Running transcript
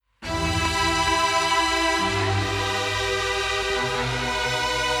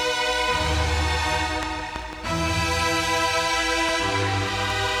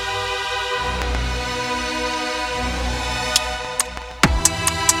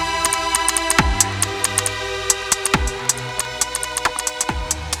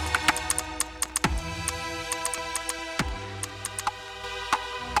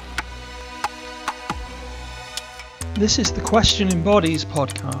This is the Question in Bodies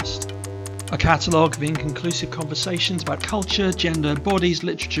podcast, a catalogue of inconclusive conversations about culture, gender, bodies,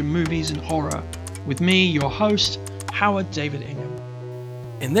 literature, movies and horror, with me, your host, Howard David Ingham.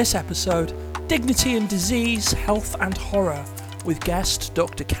 In this episode, Dignity and Disease, Health and Horror, with guest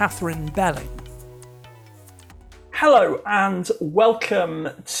Dr. Catherine Belling. Hello and welcome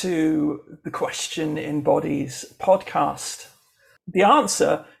to the Question in Bodies podcast. The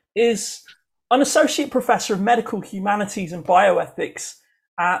answer is an associate professor of medical humanities and bioethics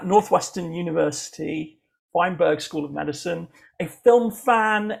at Northwestern University, Feinberg School of Medicine, a film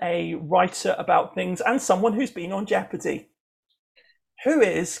fan, a writer about things, and someone who's been on Jeopardy. Who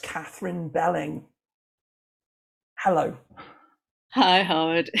is Catherine Belling? Hello. Hi,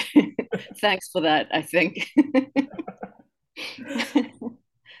 Howard. Thanks for that, I think.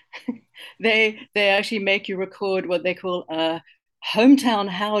 They actually make you record what they call a hometown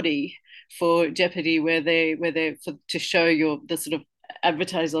howdy for Jeopardy, where they to show the sort of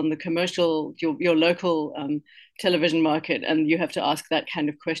advertise on the commercial your local television market, and you have to ask that kind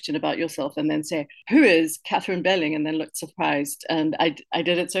of question about yourself and then say, who is Catherine Belling, and then look surprised. And I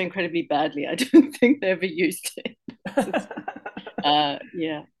did it so incredibly badly, I don't think they ever used it.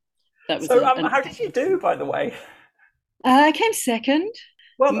 Yeah, that was so how did you do, by the way? I came second.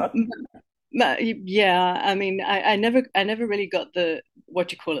 Well done. Yeah, I mean, I never really got the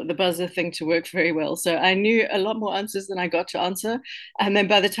buzzer thing to work very well. So I knew a lot more answers than I got to answer. And then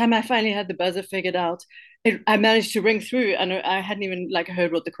by the time I finally had the buzzer figured out, I managed to ring through, and I hadn't even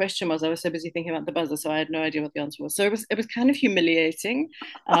heard what the question was. I was so busy thinking about the buzzer, so I had no idea what the answer was. So it was kind of humiliating.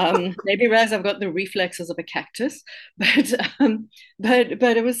 Maybe realize I've got the reflexes of a cactus, but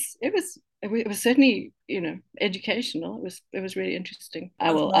it was certainly, educational. It was really interesting.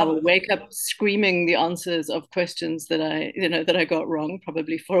 I will wake up screaming the answers of questions that I got wrong,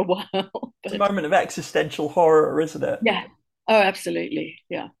 probably for a while. But it's a moment of existential horror, isn't it? Yeah. Oh, absolutely.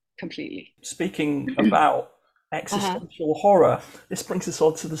 Yeah, completely. Speaking about existential horror, this brings us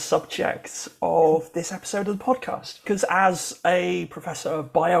on to the subject of this episode of the podcast. Because as a professor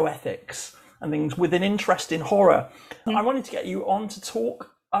of bioethics and things with an interest in horror, I wanted to get you on to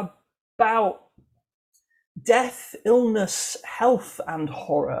talk about death, illness, health, and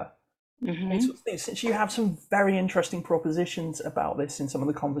horror. Since you have some very interesting propositions about this in some of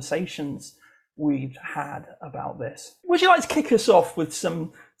the conversations we've had about this, would you like to kick us off with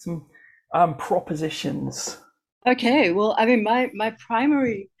some propositions? Okay, well, I mean, my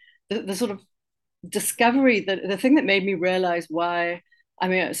primary, the sort of discovery, the thing that made me realize why, I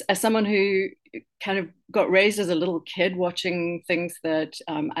mean, as someone who kind of got raised as a little kid watching things that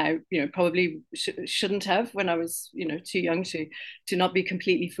I probably shouldn't have when I was too young to not be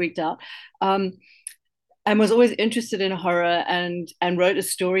completely freaked out, and was always interested in horror, and wrote a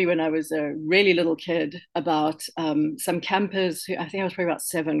story when I was a really little kid about some campers who, I think I was probably about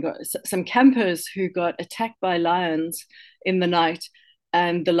 7, some campers who got attacked by lions in the night,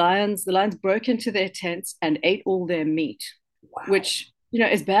 and the lions broke into their tents and ate all their meat. Wow. Which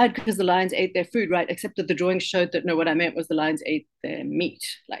is bad because the lions ate their food, right? Except that the drawings showed that, no, what I meant was the lions ate their meat,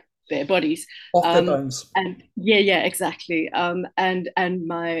 like their bodies, off their bones. And yeah, exactly. And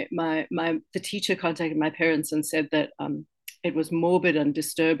the teacher contacted my parents and said that it was morbid and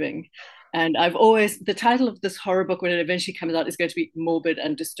disturbing. And the title of this horror book, when it eventually comes out, is going to be Morbid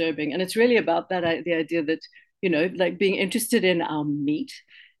and Disturbing. And it's really about that, the idea that being interested in our meat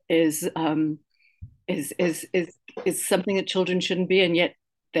is something that children shouldn't be, and yet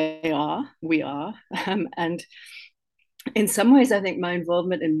we are. And in some ways, I think my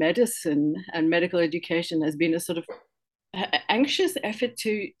involvement in medicine and medical education has been a sort of anxious effort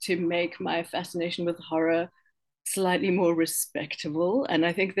to make my fascination with horror slightly more respectable. And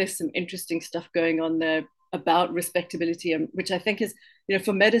I think there's some interesting stuff going on there about respectability, and which I think is,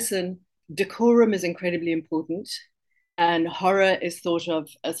 for medicine, decorum is incredibly important. And horror is thought of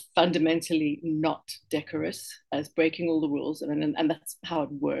as fundamentally not decorous, as breaking all the rules, and that's how it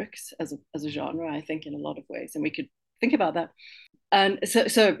works as a genre, I think, in a lot of ways. And we could think about that. And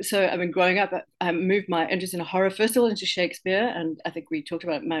so I mean, growing up, I moved my interest in horror first of all into Shakespeare, and I think we talked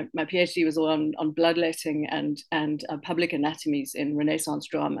about my PhD was all on bloodletting and public anatomies in Renaissance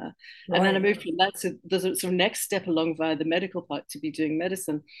drama. Right. And then I moved from that to the sort of next step along via the medical part to be doing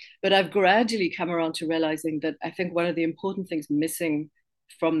medicine. But I've gradually come around to realizing that I think one of the important things missing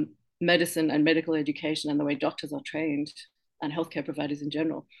from medicine and medical education and the way doctors are trained and healthcare providers in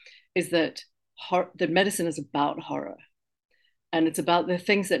general is that medicine is about horror. And it's about the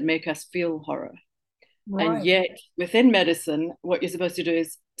things that make us feel horror. Right. And yet, within medicine, what you're supposed to do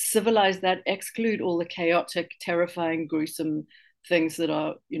is civilize that, exclude all the chaotic, terrifying, gruesome things that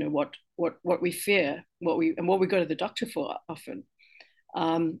are, what we fear, what we go to the doctor for often.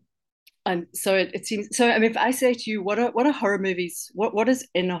 Um, and so it seems so. I mean, if I say to you, what are horror movies? What is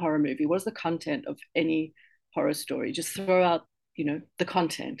in a horror movie? What is the content of any horror story? Just throw out, the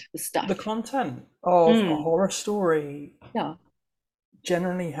content, the The stuff. content of a Mm, horror story yeah.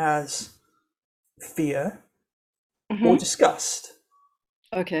 generally has fear or Hmm. disgust.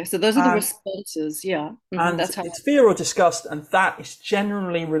 Okay, so those are the And responses. Yeah. and That's how. it's fear or disgust, and that is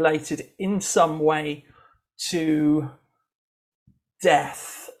generally related in some way to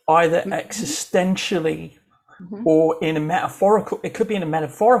death, either Mhm, existentially mhm. or in a metaphorical. It could be in a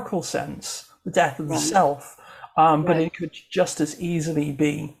metaphorical sense, the death of the Right, self, but right. it could just as easily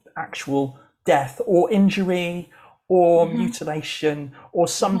be actual death or injury or Hmm, mutilation or hmm.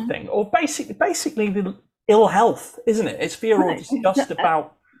 something, or basically the ill health, isn't it? It's fear or Right. disgust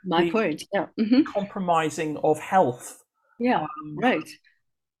about My the point. Yeah. Hmm. compromising of health. Yeah. Right.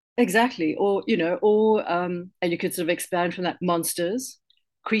 Exactly. Or, and you could sort of expand from that, monsters,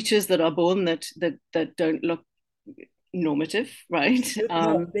 creatures that are born that don't look normative, right? Could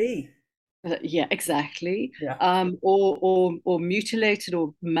not be. Yeah, exactly. Yeah. Or mutilated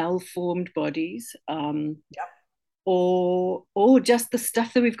or malformed bodies. Yeah. Or just the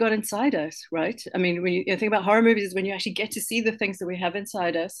stuff that we've got inside us, right? I mean, when you think about horror movies, is when you actually get to see the things that we have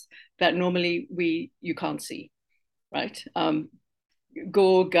inside us that normally you can't see, right?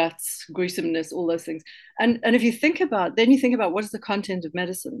 Gore, guts, gruesomeness, all those things. And if you think about, then you think about what is the content of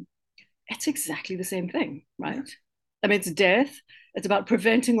medicine. It's exactly the same thing, Yeah. right? I mean, it's death. It's about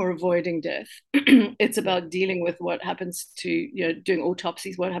preventing or avoiding death. It's Yeah. about dealing with what happens to, doing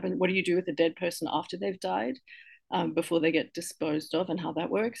autopsies. What happens? What do you do with a dead person after they've died, before they get disposed of, and how that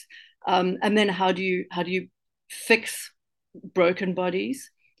works. And then how do you fix broken bodies?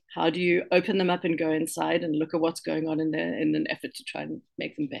 How do you open them up and go inside and look at what's going on in there in an effort to try and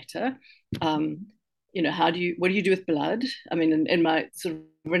make them better? Um, what do you do with blood? I mean, in my sort of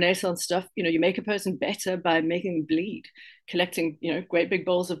Renaissance stuff, you make a person better by making them bleed, collecting, great big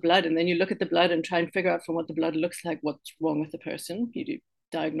bowls of blood, and then you look at the blood and try and figure out from what the blood looks like what's wrong with the person. You do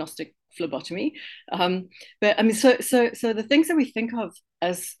diagnostic phlebotomy. But I mean, so the things that we think of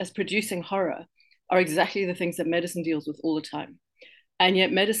as producing horror are exactly the things that medicine deals with all the time. And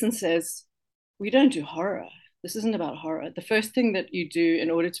yet medicine says, we don't do horror. This isn't about horror. The first thing that you do in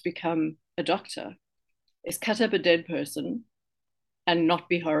order to become a doctor is cut up a dead person and not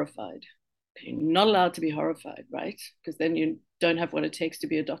be horrified. You're not allowed to be horrified, right? Because then you don't have what it takes to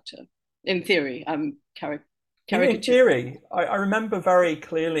be a doctor. In theory, I'm In caricature. theory, I remember very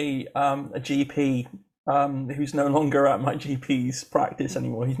clearly a GP who's no longer at my GP's practice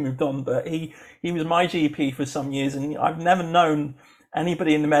anymore. He's moved on, but he was my GP for some years, and I've never known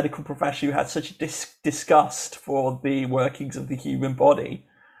anybody in the medical profession who had such a disgust for the workings of the human body.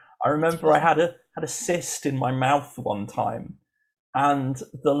 I remember I had a cyst in my mouth one time, and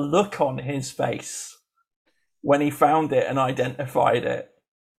the look on his face when he found it and identified it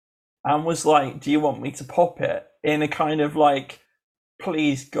and was like, "Do you want me to pop it?" In a kind of like,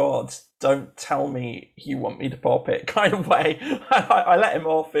 "Please God, don't tell me you want me to pop it" kind of way. I let him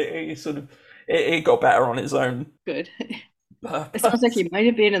off. It sort of it got better on its own Good. It sounds like purpose. he might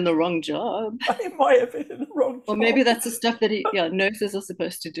have been in the wrong job. It might have been in the wrong Or job. maybe that's the stuff that nurses are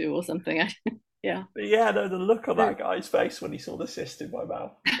supposed to do or something. Yeah. But yeah, no, the look on that guy's face when he saw the cyst in my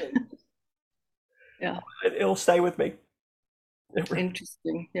mouth, Yeah. it'll stay with me.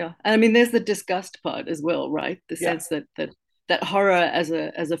 Interesting. Yeah. And I mean, there's the disgust part as well, right? The Yeah, sense that horror as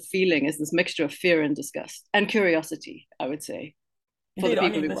a feeling is this mixture of fear and disgust and curiosity, I would say, for the indeed. I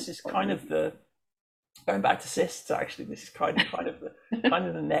people mean, who this want is horror kind of movies. the going back to cysts. Actually, this is kind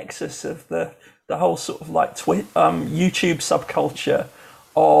of the nexus of the whole sort of like YouTube subculture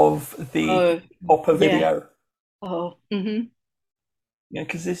of the Oh, Pimple Popper yeah. video. Oh, mm-hmm.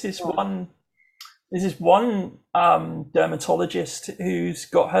 Because this is Yeah. one dermatologist who's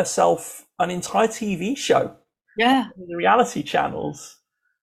got herself an entire TV show Yeah. on the reality channels.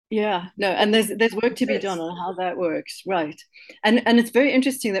 Yeah. No, and there's work to be done on how that works, right? And it's very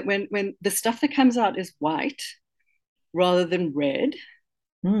interesting that when the stuff that comes out is white rather than red,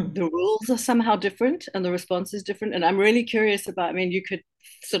 Hmm. the rules are somehow different and the response is different. And I'm really curious about, I mean, you could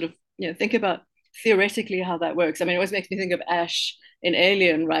sort of, think about theoretically how that works. I mean, it always makes me think of Ash in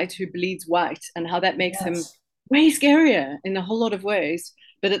Alien, right, who bleeds white and how that makes him Yes. way scarier in a whole lot of ways.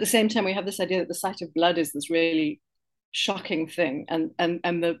 But at the same time, we have this idea that the sight of blood is this really shocking thing. And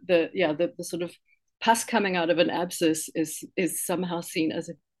the sort of pus coming out of an abscess is somehow seen as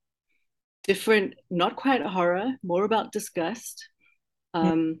a different, not quite a horror, more about disgust.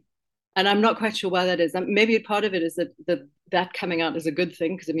 Um, And I'm not quite sure why that is. Maybe part of it is that coming out is a good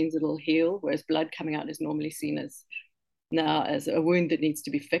thing because it means it'll heal, whereas blood coming out is normally seen as now as a wound that needs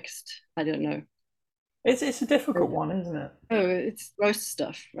to be fixed. I don't know. It's a difficult one, isn't it? Oh, it's gross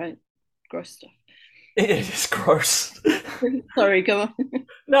stuff, right? Gross stuff. It is gross. Sorry, go on.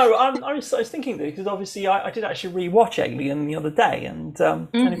 No, I was thinking because obviously I did actually rewatch Alien the other day, and in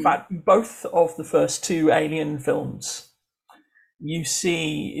Mm-hmm. fact, both of the first two Alien films, you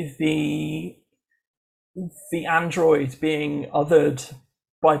see the android being othered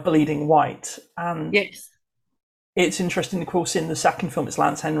by bleeding white, and Yes. it's interesting. Of course, in the second film, it's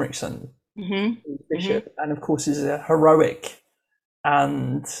Lance Henriksen, Mm-hmm. Mm-hmm. Bishop, and of course, is a heroic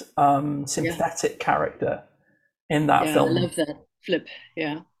and Yeah. sympathetic character in that Yeah. I film. love that flip.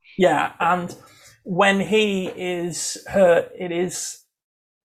 Yeah. Yeah, and when he is hurt, it is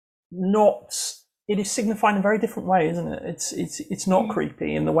not. It is signified in a very different way, isn't it? It's not Mm-hmm.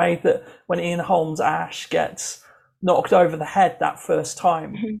 creepy in the way that when Ian Holmes Ash gets knocked over the head that first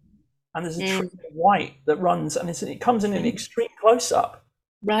time, and there's a trail of white that runs, and it comes in an Mm-hmm. extreme close up.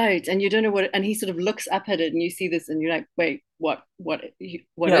 Right. And you don't know what, and he sort of looks up at it and you see this and you're like, wait, what Yeah, is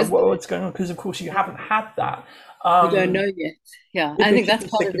this? what's going on? Because of course you haven't had that. You don't know yet. Yeah. I think Bishop that's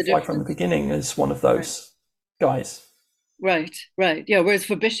is part of the signified from the difference. beginning as one of Right. those guys. Right. Right. Yeah. Whereas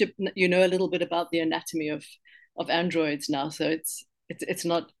for Bishop, you know a little bit about the anatomy of androids now. So it's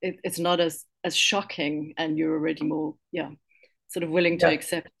not as shocking and you're already more, yeah, sort of willing to Yeah.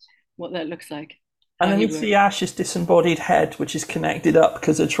 accept what that looks like, And how then he you see works. Ash's disembodied head, which is connected up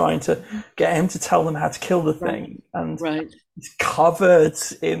because they're trying to get him to tell them how to kill the Right. thing. And Right. he's covered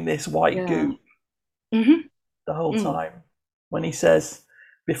in this white Yeah. goo Mm-hmm. the whole Mm. time. When he says,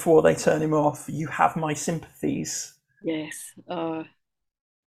 before they turn him off, you have my sympathies. Yes.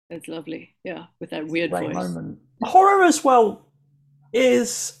 It's lovely. Yeah. With that It's a weird great voice. moment. Horror as well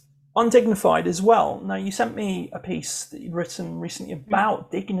is undignified as well. Now, you sent me a piece that you'd written recently Mm.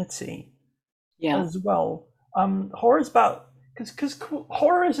 about dignity Yeah. as well. Horror is about because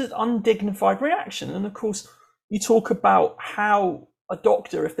horror is an undignified reaction, and of course, you talk about how a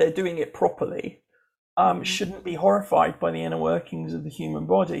doctor, if they're doing it properly, Mm-hmm. shouldn't be horrified by the inner workings of the human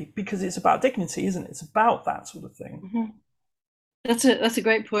body because it's about dignity, isn't it? It's about that sort of thing. Mm-hmm. That's a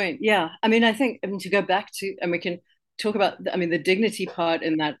great point. Yeah. I mean, I mean to go back to, and we can talk about, I mean, the dignity part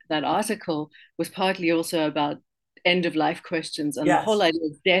in that article was partly also about end of life questions and the whole Yes. idea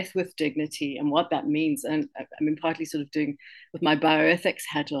of death with dignity and what that means. And I mean, partly sort of doing with my bioethics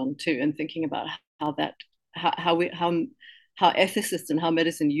hat on too, and thinking about how that how we how ethicists and how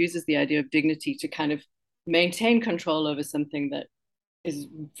medicine uses the idea of dignity to kind of maintain control over something that is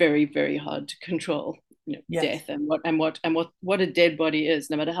very very hard to control, you know, Yes. death and what a dead body is,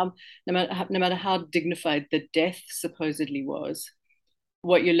 no matter how dignified the death supposedly was,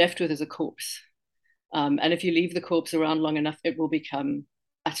 what you're left with is a corpse, and if you leave the corpse around long enough it will become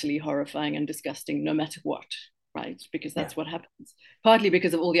utterly horrifying and disgusting no matter what, right? Because Yeah. that's what happens, partly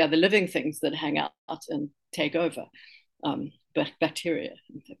because of all the other living things that hang out and take over, bacteria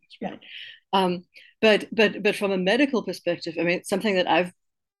and things, Yeah. right? um, but from a medical perspective, I mean, something that I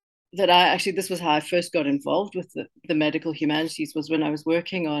actually, this was how I first got involved with the medical humanities, was when I was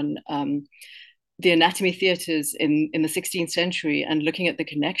working on the anatomy theatres in the 16th century and looking at the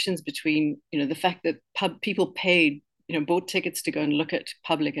connections between, you know, the fact that people paid, you know, bought tickets to go and look at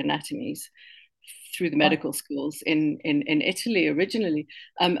public anatomies through the Right. medical schools in Italy originally,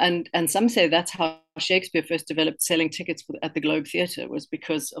 and some say that's how Shakespeare first developed selling tickets at the Globe Theatre, was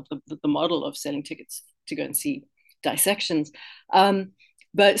because of the model of selling tickets to go and see dissections.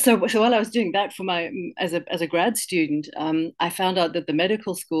 But so while I was doing that for my as a grad student, I found out that the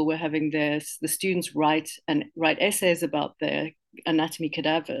medical school were having the students write essays about their anatomy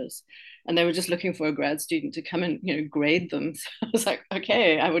cadavers, and they were just looking for a grad student to come and, you know, grade them. So I was like,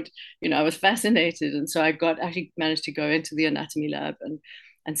 okay, I would, you know, I was fascinated, and so I got actually managed to go into the anatomy lab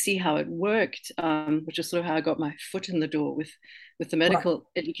and see how it worked, which is sort of how I got my foot in the door with the Right. medical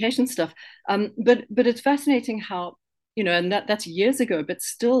education stuff. But it's fascinating how, you know, and that's years ago, but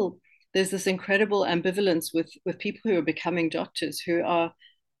still there's this incredible ambivalence with people who are becoming doctors, who are,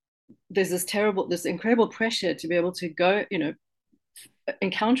 there's this incredible pressure to be able to go, you know,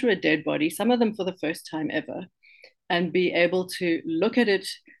 encounter a dead body, some of them for the first time ever, and be able to look at it.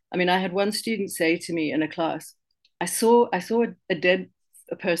 I mean, I had one student say to me in a class, I saw a dead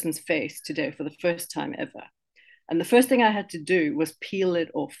person's face today for the first time ever. And the first thing I had to do was peel it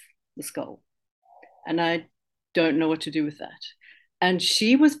off the skull. And I don't know what to do with that. And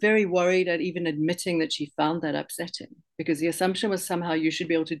she was very worried at even admitting that she found that upsetting, because the assumption was somehow you should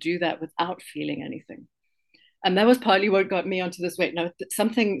be able to do that without feeling anything. And that was partly what got me onto this. Wait, no,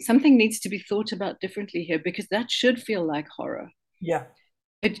 something needs to be thought about differently here, because that should feel like horror. Yeah.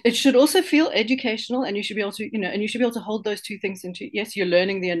 It should also feel educational, and you should be able to, and you should be able to hold those two things into, yes, you're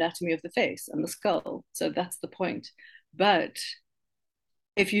learning the anatomy of the face and the skull, so that's the point. But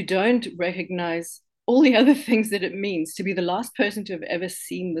if you don't recognize all the other things that it means to be the last person to have ever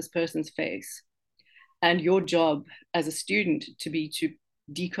seen this person's face, and your job as a student to be to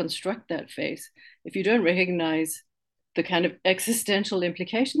deconstruct that face, if you don't recognize the kind of existential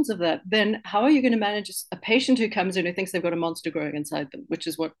implications of that, then how are you going to manage a patient who comes in who thinks they've got a monster growing inside them, which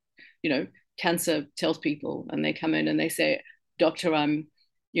is what, cancer tells people. And they come in and they say, doctor,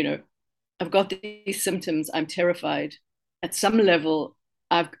 I've got these symptoms, I'm terrified. At some level,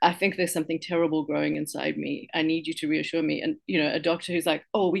 I think there's something terrible growing inside me. I need you to reassure me. And, a doctor who's like,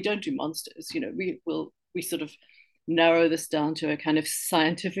 oh, we don't do monsters. We sort of narrow this down to a kind of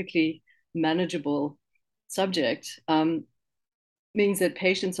scientifically manageable subject, means that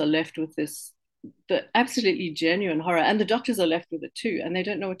patients are left with the absolutely genuine horror, and the doctors are left with it too, and they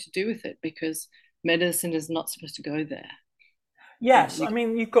don't know what to do with it because medicine is not supposed to go there. Yes, I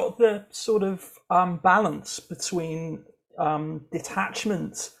mean, you've got the sort of balance between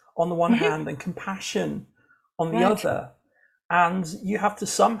detachment on the one hand and compassion on the other. And you have to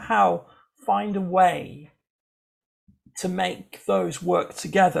somehow find a way to make those work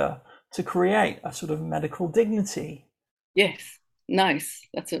together to create a sort of medical dignity. Yes, nice.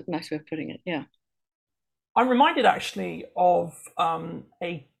 That's a nice way of putting it. Yeah. I'm reminded actually of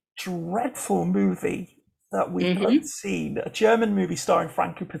a dreadful movie that we both seen, a German movie starring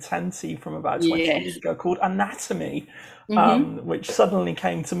Franco Potenti from about 20 years ago called Anatomy, which suddenly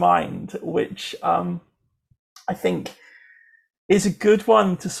came to mind, which I think is a good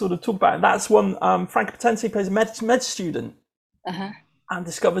one to sort of talk about. And that's one Franco Potenti plays a med student and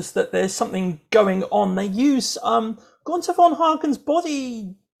discovers that there's something going on. They use Gunther von Hagen's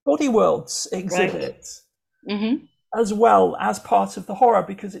Body Worlds exhibit as well as part of the horror,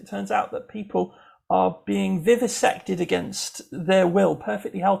 because it turns out that people are being vivisected against their will.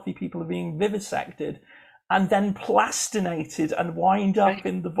 Perfectly healthy people are being vivisected and then plastinated and wind up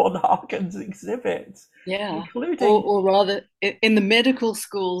in the von Hagen's exhibit. Yeah, including, or rather, in the medical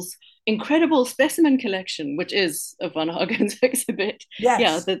school's incredible specimen collection, which is a von Hagen's exhibit.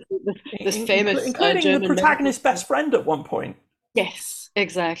 Yes, yeah, this famous including German the protagonist's best friend at one point. Yes,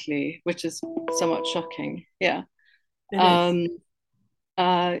 exactly, which is somewhat shocking. Yeah. It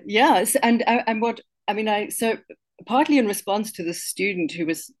is. Yes, and what I mean, so partly in response to this student who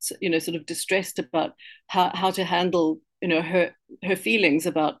was, sort of distressed about how to handle, her feelings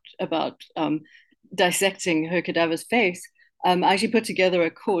about dissecting her cadaver's face. I actually put together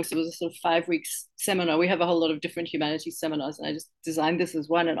a course. It was a sort of 5 week seminar. We have a whole lot of different humanities seminars, and I just designed this as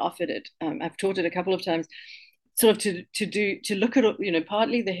one and offered it. I've taught it a couple of times, sort of to look at,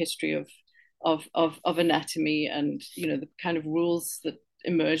 partly the history of anatomy, and the kind of rules that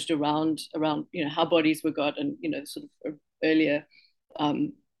emerged around how bodies were got, and sort of earlier,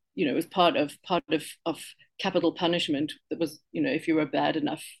 it was part of capital punishment. That was, if you were bad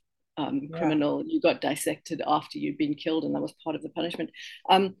enough criminal, you got dissected after you'd been killed, and that was part of the punishment.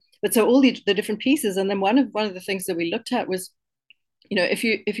 But so all the different pieces, and then one of the things that we looked at was, if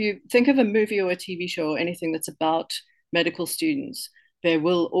you think of a movie or a TV show or anything that's about medical students, there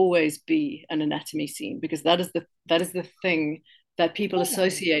will always be an anatomy scene, because that is the thing that people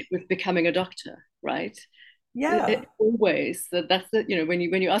associate with becoming a doctor, right? Always that's the, when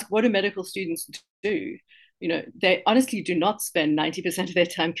you ask what do medical students do, they honestly do not spend 90% of their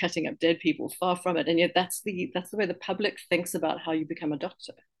time cutting up dead people. Far from it. And yet that's the way the public thinks about how you become a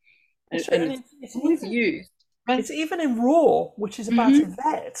doctor. It's always used. Right? It's even in Raw, which is about a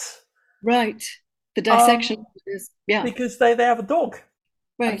vet. Right. The dissection is, because they have a dog.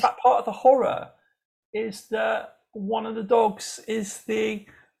 Right. In fact, part of the horror is that one of the dogs is the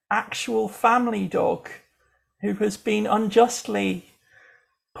actual family dog who has been unjustly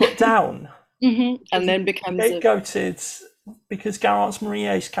put down. And then becomes scapegoated because Garance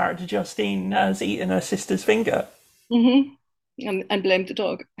Marier's character Justine has eaten her sister's finger. And blamed the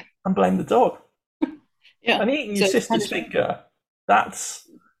dog. And blamed the dog. Yeah. And eating your sister's finger, that's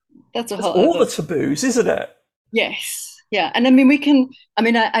all the taboos, isn't it? Yes. Yeah, and I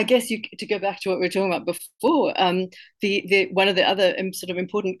mean, I guess to go back to what we were talking about before, the one of the other sort of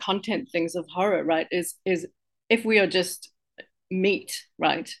important content things of horror, right, is if we are just meat,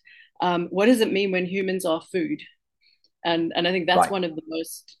 right, what does it mean when humans are food? And I think that's one of the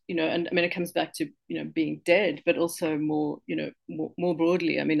most, and I mean, it comes back to, being dead, but also more, more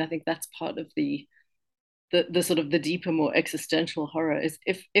broadly. I mean, I think that's part of the sort of the deeper, more existential horror is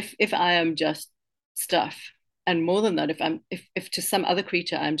if I am just stuff, and more than that, if to some other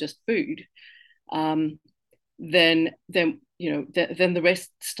creature I'm just food, um, then then the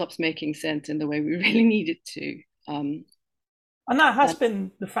rest stops making sense in the way we really need it to. And that has And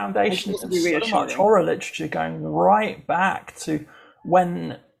been the it can foundation also of be so much reassuring. horror literature, going right back to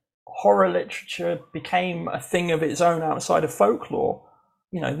when horror literature became a thing of its own outside of folklore.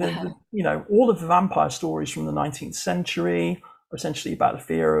 All of the vampire stories from the 19th century are essentially about the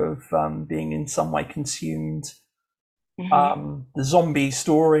fear of being in some way consumed. Mm-hmm. The zombie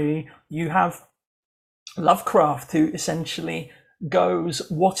story, you have Lovecraft, who essentially goes,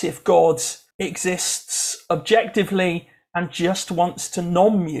 what if God exists objectively and just wants to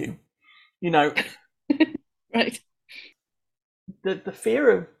nom you? You know, Right. the fear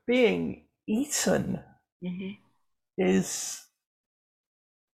of being eaten Mm-hmm. is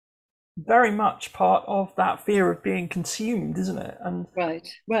very much part of that fear of being consumed, isn't it? And Right,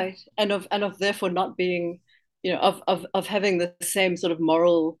 right, and of therefore not being, of having the same sort of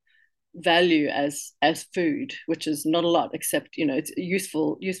moral value as food, which is not a lot, except it's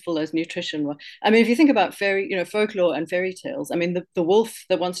useful as nutrition. I mean, if you think about folklore and fairy tales, I mean, the wolf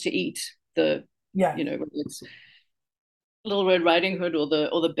that wants to eat the, yeah, it's Little Red Riding Hood, or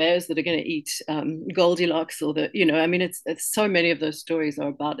the bears that are going to eat Goldilocks, or I mean, it's so many of those stories are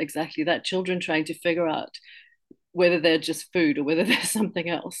about exactly that: children trying to figure out whether they're just food or whether they're something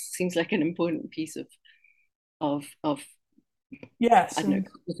else. Seems like an important piece of yes, I don't know, and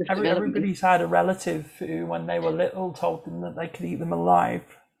cognitive development. everybody's had a relative who, when they were little, told them that they could eat them alive.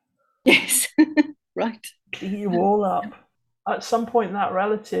 Yes, right. Eat you all up. At some point, that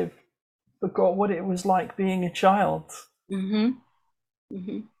relative forgot what it was like being a child, Mm-hmm.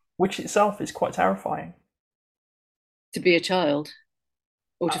 Mm-hmm. which itself is quite terrifying. To be a child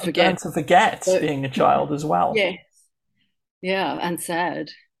or to And forget. to forget But being a child as well. yes, yeah, and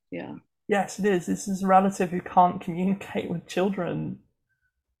sad. Yeah. Yes, it is. This is a relative who can't communicate with children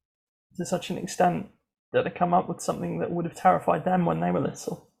to such an extent that they come up with something that would have terrified them when they were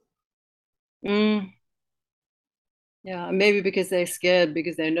little. Mm, yeah, maybe because they're scared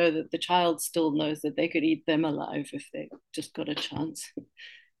because they know that the child still knows that they could eat them alive if they just got a chance.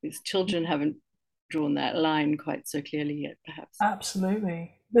 These children haven't drawn that line quite so clearly yet, perhaps.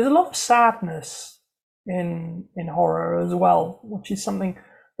 Absolutely. There's a lot of sadness in horror as well, which is something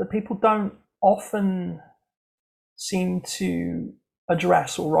that people don't often seem to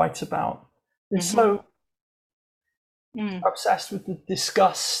address or write about. They're Mm-hmm. so Mm, obsessed with the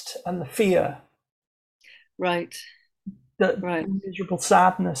disgust and the fear right, that right. the miserable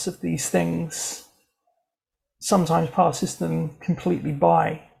sadness of these things sometimes passes them completely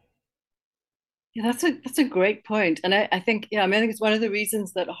by. Yeah, that's a great point. And I think, yeah, I mean, I think it's one of the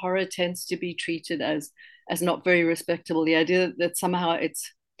reasons that horror tends to be treated as not very respectable. The idea that somehow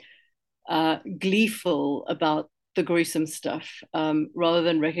it's gleeful about the gruesome stuff, rather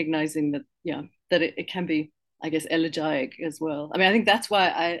than recognizing that, yeah, that it can be, I guess, elegiac as well. I mean, I think that's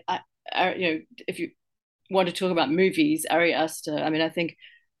why if you want to talk about movies, Ari Aster, I mean, I think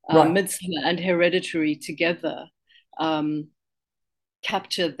Right. Midsummer and Hereditary together um,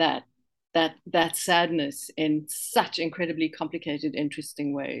 capture that sadness in such incredibly complicated,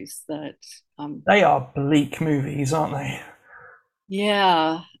 interesting ways that They are bleak movies, aren't they?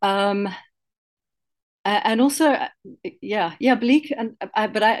 yeah. And also, yeah, bleak, and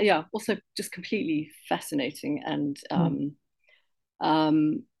but yeah, also just completely fascinating. And Mm.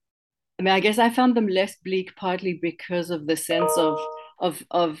 I mean, I guess I found them less bleak partly because of the sense of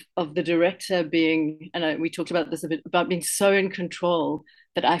the director being, and we talked about this a bit, about being so in control,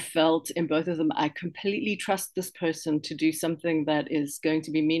 that I felt in both of them, I completely trust this person to do something that is going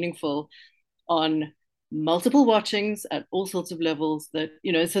to be meaningful on multiple watchings at all sorts of levels, that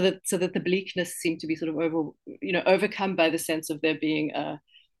so that the bleakness seemed to be sort of overcome by the sense of there being a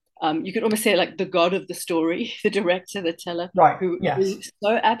you could almost say like the god of the story, the director, the teller, Right. who Yes.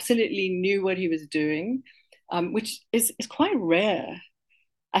 so absolutely knew what he was doing, which is quite rare.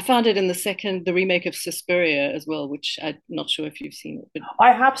 I found it in the remake of Suspiria as well, which I'm not sure if you've seen it, but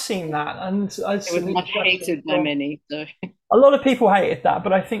I have seen that, and it as was an much interesting hated by film, many. So a lot of people hated that,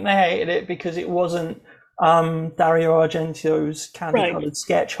 but I think they hated it because it wasn't Dario Argento's right, candy-colored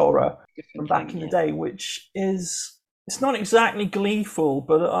sketch horror from different back thing, in the yeah. day, which is it's not exactly gleeful,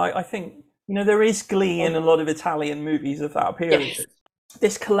 but I think there is glee in a lot of Italian movies of that period. Yes.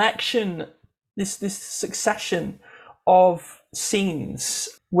 This collection, this succession of scenes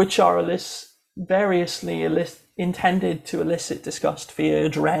which are variously intended to elicit disgust, fear,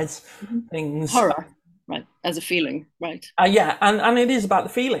 dread, Mhm. things. Horror, right, as a feeling, right. Yeah, and it is about the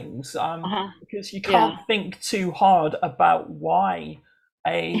feelings, Uh-huh. because you Yeah. can't think too hard about why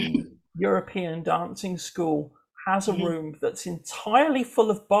a European dancing school has a Mhm. room that's entirely full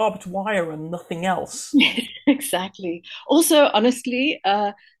of barbed wire and nothing else. Exactly. Also, honestly,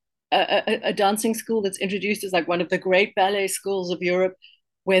 a dancing school that's introduced as like one of the great ballet schools of Europe,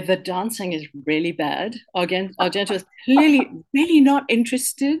 where the dancing is really bad. Argento is clearly really not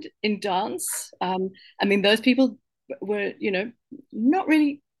interested in dance. I mean, those people were, not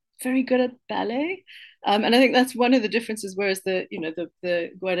really very good at ballet. And I think that's one of the differences. Whereas the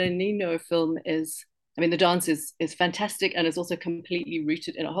Guadagnino film is, I mean, the dance is fantastic and is also completely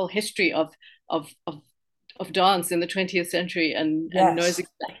rooted in a whole history of of of dance in the 20th century and knows Yes,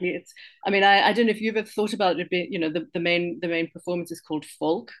 exactly it's. I mean, I don't know if you've ever thought about it being, the main performance is called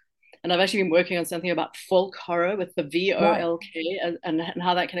folk, and I've actually been working on something about folk horror with the right. VOLK, and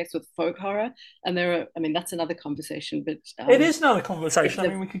how that connects with folk horror. And I mean, that's another conversation, but It is another conversation. it's I a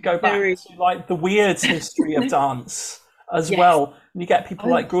mean, we could go back very to like the weird history of dance as yes. well. And you get people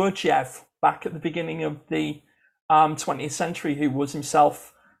Oh like Gurdjieff back at the beginning of the 20th century, who was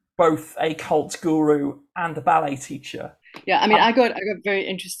himself both a cult guru and a ballet teacher. yeah, I mean, Um, I got very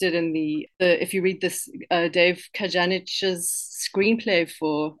interested in the if you read this Dave Kajanic's screenplay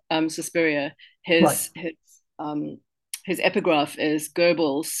for Suspiria, right. um his epigraph is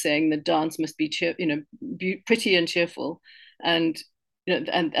Goebbels saying that dance must be pretty and cheerful, and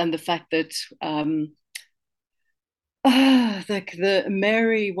and the fact that the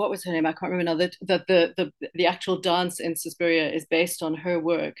Mary, what was her name? I can't remember now. That the actual dance in Suspiria is based on her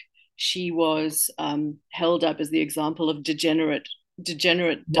work. She was held up as the example of degenerate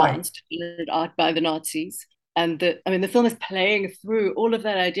Right. dance, degenerate art by the Nazis. And the film is playing through all of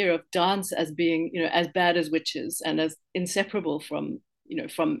that idea of dance as being, as bad as witches and as inseparable from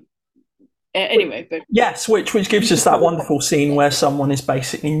anyway. But Yes, which gives us that wonderful scene where someone is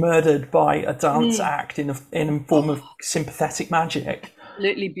basically murdered by a dance mm, act in a form oh, of sympathetic magic,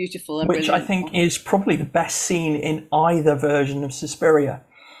 absolutely beautiful and which I brilliant. think is probably the best scene in either version of Suspiria.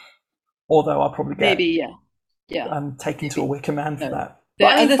 Although I'll probably Maybe, get yeah, yeah, taken to a maybe. wicker man for No, that. the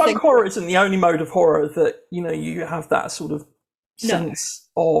But I mean, other folk thing, horror isn't the only mode of horror that you have that sort of no. sense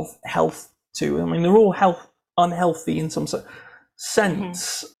of health to. I mean, they're all unhealthy in some Mhm.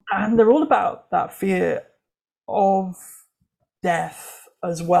 sense, and they're all about that fear of death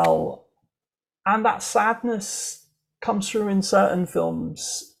as well, and that sadness comes through in certain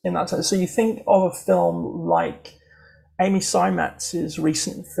films in that sense. So you think of a film like Amy Seimetz's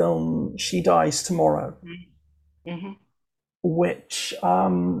recent film "She Dies Tomorrow," Mhm. which I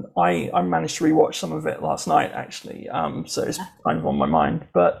managed to rewatch some of it last night actually. So it's Ah, kind of on my mind.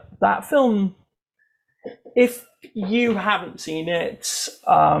 But that film, if you haven't seen it,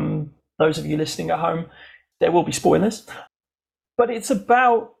 those of you listening at home, there will be spoilers. But it's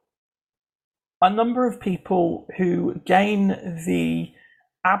about a number of people who gain the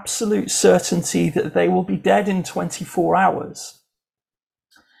absolute certainty that they will be dead in 24 hours.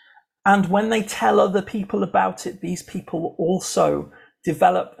 And when they tell other people about it, these people also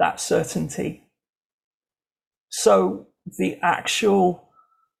develop that certainty. So the actual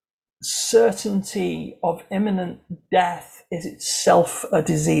certainty of imminent death is itself a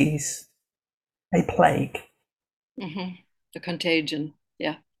disease, a plague. mhm. The Contagion.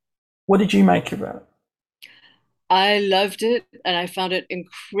 Yeah. What did you make of it? I loved it and I found it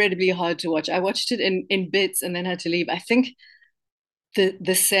incredibly hard to watch. I watched it in bits and then had to leave. I think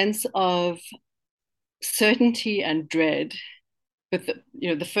the sense of certainty and dread with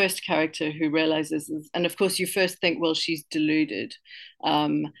the first character who realizes, and of course you first think, well, she's deluded.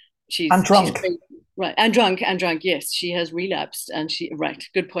 Um And she's drunk. crazy. Right, and drunk, yes, she has relapsed, and she right,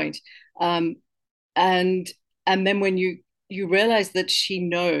 good point. Um and and then when you realize that she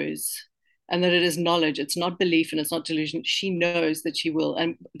knows, and that it is knowledge, it's not belief and it's not delusion, she knows that she will,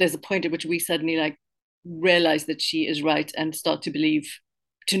 and there's a point at which we suddenly like realize that she is right and start to believe,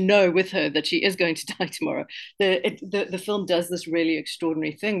 to know with her that she is going to die tomorrow. The film does this really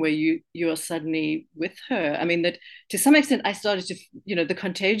extraordinary thing where you are suddenly with her. I mean, that to some extent I started to, the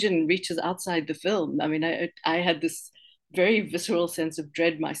contagion reaches outside the film. I mean, I had this very visceral sense of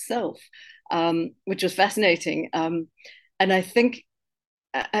dread myself, which was fascinating. And I think,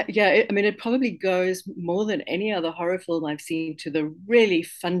 yeah, I mean, it probably goes more than any other horror film I've seen to the really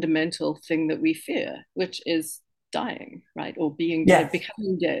fundamental thing that we fear, which is dying, right? Or being, Yes.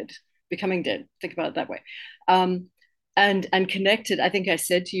 becoming dead. Think about it that way. Um, and connected, I think I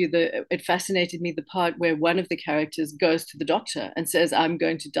said to you that it fascinated me the part where one of the characters goes to the doctor and says, "I'm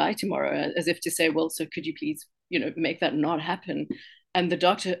going to die tomorrow," as if to say, "Well, so could you please, make that not happen?" And the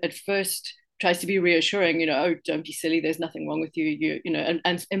doctor at first tries to be reassuring, oh, don't be silly, there's nothing wrong with you,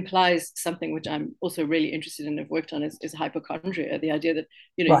 and implies something which I'm also really interested in, have worked on, is hypochondria, the idea that,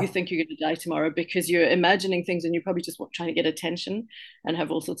 you Right. think you're going to die tomorrow because you're imagining things, and you're probably just trying to get attention and have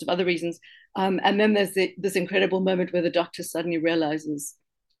all sorts of other reasons. And then there's this incredible moment where the doctor suddenly realizes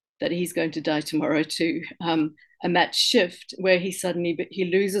that he's going to die tomorrow too. And that shift where he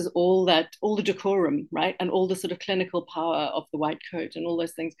loses all the decorum, right, and all the sort of clinical power of the white coat and all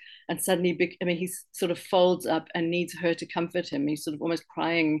those things, and suddenly, he sort of folds up and needs her to comfort him. He's sort of almost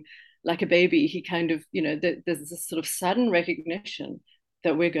crying like a baby. He kind of, there's this sort of sudden recognition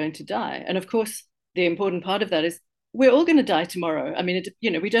that we're going to die, and of course, the important part of that is we're all going to die tomorrow. I mean,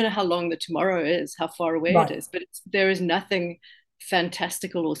 we don't know how long the tomorrow is, how far away it Right. is, but there is nothing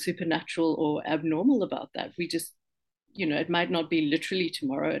fantastical or supernatural or abnormal about that. We just, it might not be literally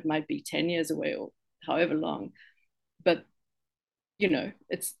tomorrow, it might be 10 years away or however long, but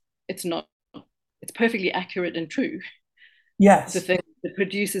it's not, it's perfectly accurate and true. The Yes. thing that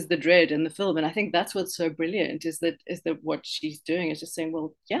produces the dread in the film, and I think that's what's so brilliant, is that what she's doing is just saying,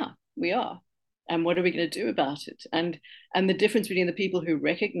 well, yeah, we are, and what are we going to do about it? And the difference between the people who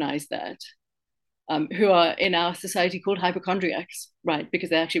recognize that, who are in our society called hypochondriacs, right? Because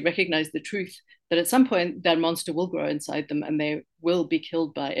they actually recognize the truth that at some point that monster will grow inside them and they will be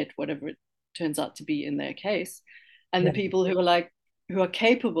killed by it, whatever it turns out to be in their case. And Yeah. the people who are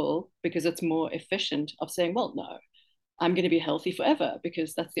capable, because it's more efficient, of saying, well, no, I'm going to be healthy forever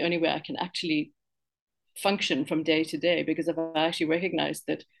because that's the only way I can actually function from day to day. Because if I actually recognize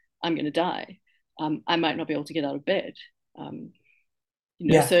that I'm going to die, I might not be able to get out of bed.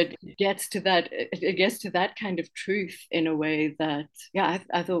 Yeah. So it gets to that kind of truth in a way that, yeah,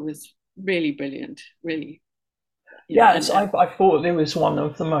 I thought was really brilliant, really, Yes, and I thought it was one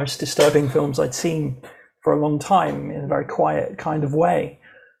of the most disturbing films I'd seen for a long time in a very quiet kind of way.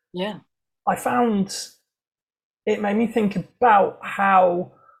 yeah. I found it made me think about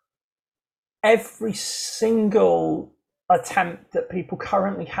how every single attempt that people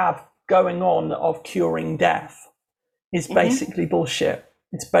currently have going on of curing death is Mm-hmm. basically bullshit.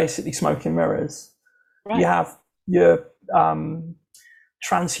 It's basically smoke and mirrors. You Right. have your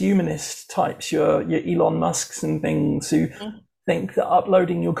transhumanist types, your Elon Musks and things, who Mm-hmm. think that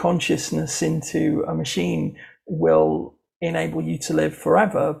uploading your consciousness into a machine will enable you to live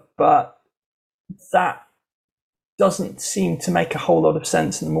forever, but that doesn't seem to make a whole lot of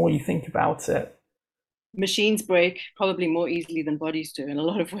sense the more you think about it. Machines break probably more easily than bodies do in a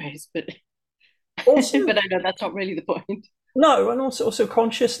lot of ways, but Also, but I know that's not really the point. no, and also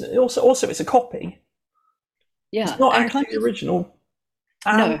consciousness. Also, it's a copy. It's Yeah, not and actually the original.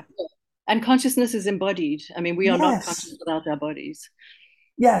 And no, and consciousness is embodied. I mean, we are not conscious yes, without our bodies.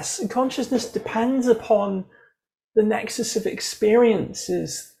 yes, and consciousness depends upon the nexus of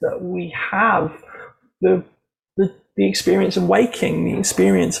experiences that we have. The experience of waking, the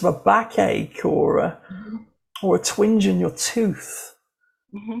experience of a backache Mm-hmm. or a twinge in your tooth,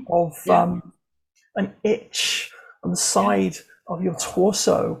 Mm-hmm. of Yeah, an itch on the yeah, side of your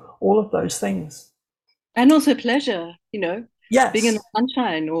torso, all of those things. and also pleasure. Being in the Yes,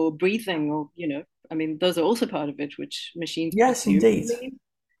 sunshine or breathing, or I mean, those are also part of it, which machines yes, indeed. presumably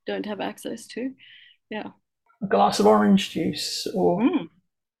don't have access to. Yeah. A glass of orange juice or Mm,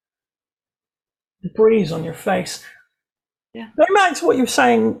 the breeze on your face. yeah. Going back to what you were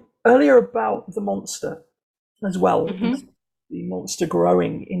saying earlier about the monster as well, Mm-hmm. the monster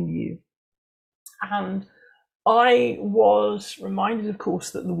growing in you. And I was reminded, of course,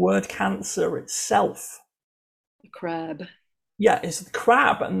 that the word cancer itself, A crab. yeah, is the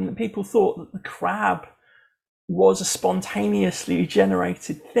crab, and people thought that the crab was a spontaneously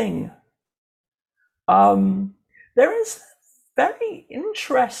generated thing. There is a very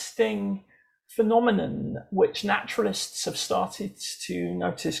interesting phenomenon which naturalists have started to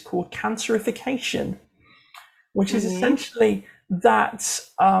notice called cancerification, which is Mm-hmm. essentially that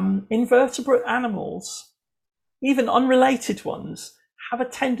invertebrate animals, even unrelated ones, have a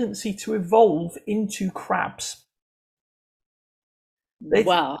tendency to evolve into crabs. They,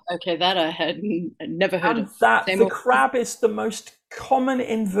 Wow. Okay, that I had never heard and of. that Same the old. crab is the most common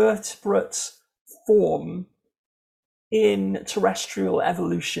invertebrate form in terrestrial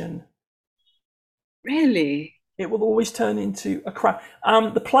evolution. Really? It will always turn into a crab.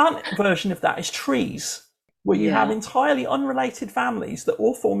 The plant version of that is trees, where you have Yeah. entirely unrelated families that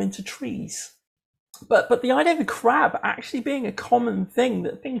all form into trees. But the idea of a crab actually being a common thing,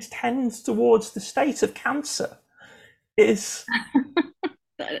 that things tend towards the state of cancer, is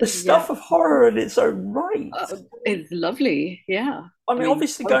the Yeah. stuff of horror in its own right. It's lovely. Yeah. I I mean, mean,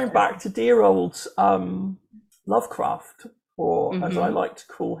 obviously, going back to dear old Lovecraft, or as I Mm-hmm. like to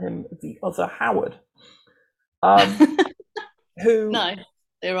call him, the other Howard, um, who No,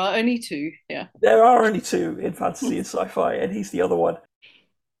 there are only two. Yeah. there are only two in fantasy and sci-fi, and he's the other one.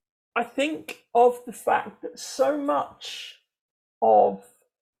 I think of the fact that so much of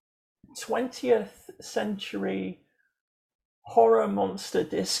 20th century horror monster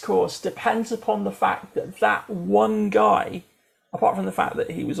discourse depends upon the fact that that one guy, apart from the fact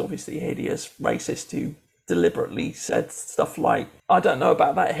that he was obviously a hideous racist who deliberately said stuff like, I don't know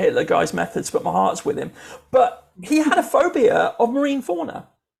about that Hitler guy's methods, but my heart's with him. But he had a phobia of marine fauna.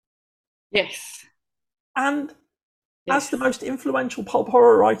 Yes. And as the Yes. most influential pulp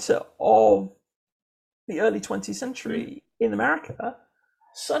horror writer of the early 20th Mm-hmm. century in America,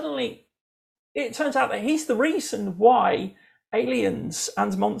 suddenly it turns out that he's the reason why aliens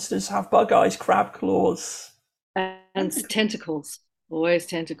and monsters have bug eyes, crab claws, And tentacles, always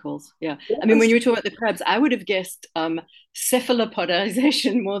tentacles. Yeah. I mean, when always. you were talking about the crabs, I would have guessed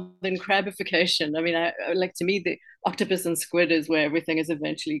cephalopodization more than crabification. I mean, like to me, the octopus and squid is where everything is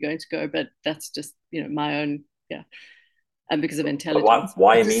eventually going to go, but that's just, my own, yeah, and because of But why, intelligence.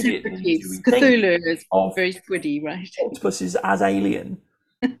 why It's a separate immediately do piece. we think Cthulhu is of very squiddy, right? octopuses as alien?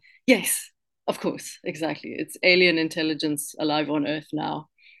 Yes, of course, exactly. It's alien intelligence alive on Earth now.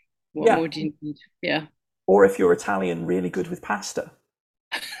 What Yeah. more do you need? Yeah. Or if you're Italian, really good with pasta.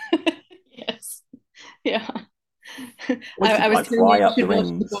 Yes. Yeah. We could I was like telling you fry you up the should watch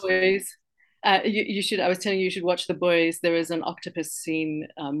The rings. Boys. You should. I was telling you you should watch The Boys. There is an octopus scene,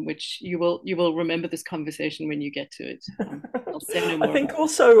 which you will remember this conversation when you get to it. I'll say no I more think about it.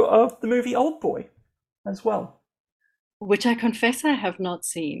 also of the movie Old Boy as well. Which I confess I have not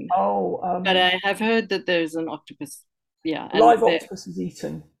seen, Oh, but I have heard that there's an octopus. Yeah, and live there. octopus is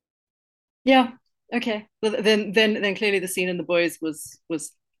eaten. Yeah. Okay. Well, then clearly the scene in The Boys was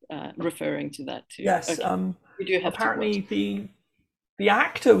referring to that too. Yes. Okay. You do have to watch. Apparently the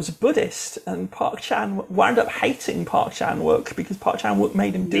actor was a Buddhist, and Park Chan wound up hating Park Chan Wook because Park Chan Wook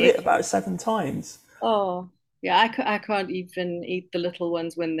made him do it Nick. about 7 times. Oh, yeah, I can't even eat the little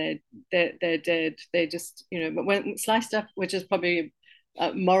ones when they're dead. They just, but when sliced up, which is probably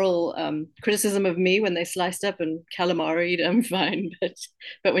a moral criticism of me when they sliced up and calamari, I'm fine.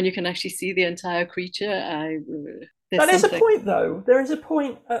 But when you can actually see the entire creature, there's That is a something point, though. There is a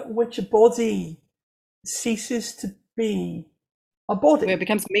point at which a body ceases to be a where it body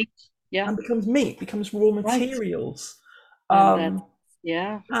becomes meat. Yeah, and becomes meat, becomes raw right. materials. And that, Um,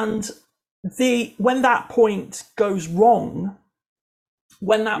 yeah, and the when that point goes wrong,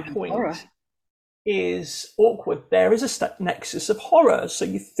 when you that have horror. point is awkward, there is a nexus of horror. So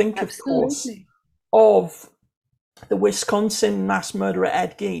you think, of course, Absolutely. of the Wisconsin mass murderer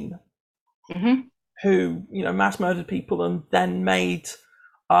Ed Gein, Hmm. who mass murdered people and then made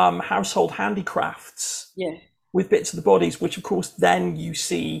household handicrafts Yeah. with bits of the bodies, which of course then you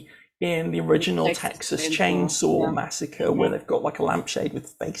see in the In original Texas Texas Chainsaw. Chainsaw Yeah. Massacre, where Hmm. they've got like a lampshade with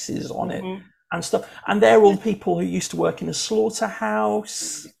faces on it Hmm. and stuff. And they're all people who used to work in a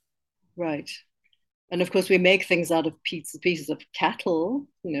slaughterhouse. Right. And of course, we make things out of pieces of cattle,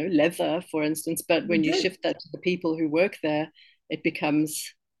 leather, for instance. But We when you do. shift that to the people who work there, it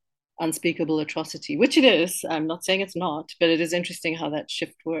becomes unspeakable atrocity, which it is. I'm not saying it's not, but it is interesting how that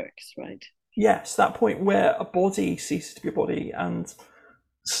shift works, right? Yes, that point where a body ceases to be a body and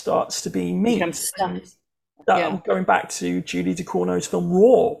starts to be Becomes meat. stuff. And that Yeah. going back to Julie Ducournau's film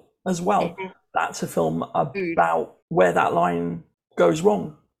Raw as well. Mm-hmm. That's a film Food. about where that line goes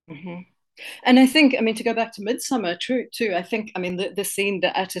wrong. Mm-hmm. And I think, I mean, to go back to Midsummer, true too. I think, I mean, the scene,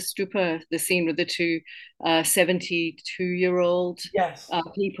 the Atta Stupa, the scene with the two 72-year-old Yes.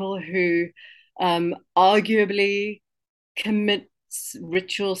 people who arguably commit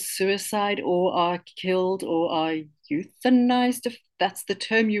ritual suicide or are killed or are euthanized, if that's the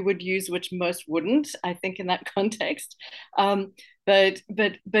term you would use, which most wouldn't, I think, in that context. But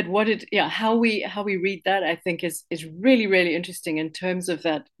what it, yeah, how we read that, I think, is really really interesting in terms of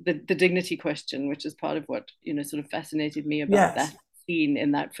that the dignity question, which is part of what sort of fascinated me about Yes. that scene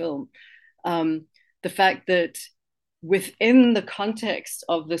in that film. um, the fact that within the context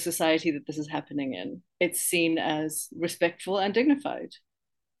of the society that this is happening in, it's seen as respectful and dignified,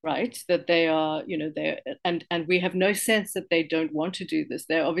 right? That they are, they and we have no sense that they don't want to do this.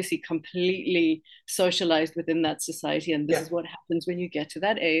 They're obviously completely socialized within that society, and this Yeah. is what happens when you get to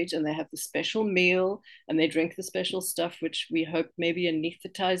that age. And they have the special meal, and they drink the special stuff, which we hope maybe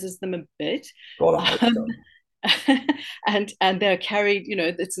anesthetizes them a bit. God, I hope Um, so. and they're carried,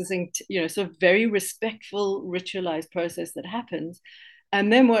 it's this thing, sort of very respectful ritualized process that happens.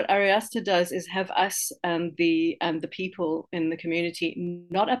 And then what Ariasta does is have us and the people in the community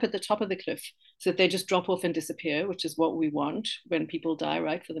not up at the top of the cliff, so that they just drop off and disappear, which is what we want when people die,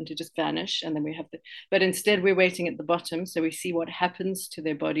 right? For them to just vanish, and then we have the. But instead, we're waiting at the bottom, so we see what happens to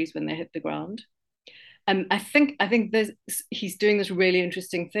their bodies when they hit the ground. And I think he's doing this really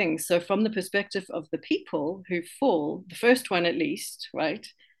interesting thing. So from the perspective of the people who fall, the first one at least, right?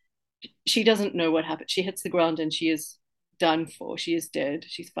 She doesn't know what happened. She hits the ground and she is done for. She is dead.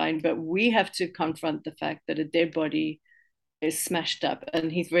 She's fine. But we have to confront the fact that a dead body is smashed up.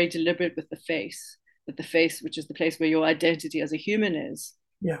 And he's very deliberate with the face, that the face, which is the place where your identity as a human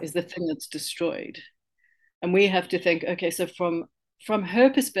Yeah. is the thing that's destroyed. And we have to think, okay, so from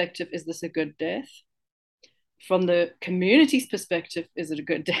her perspective, is this a good death? From the community's perspective, is it a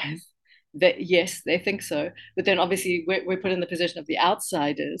good death? That yes, they think so. But then obviously we're put in the position of the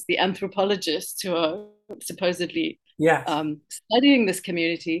outsiders, the anthropologists who are supposedly Yes. studying this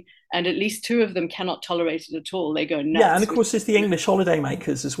community, and at least two of them cannot tolerate it at all. They go Yeah, and nuts. of course there's the English holiday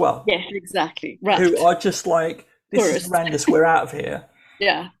makers as well, Yes, exactly. Right. who are just like, this is Tourists. horrendous, we're out of here.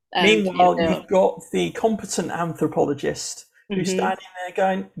 Yeah. And Meanwhile, you've got the competent anthropologist who's standing there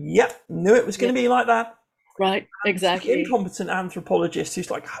going, yep, knew it was going to be like that. Right, And exactly. the incompetent anthropologist who's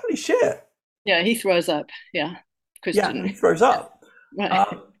like, holy shit. Yeah, he throws up. Yeah, Christian. Yeah, he throws up. Right.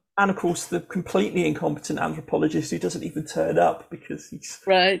 And of course, the completely incompetent anthropologist who doesn't even turn up because he's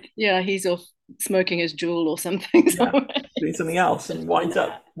right. Yeah, he's off smoking his jewel or something. doing something else and winds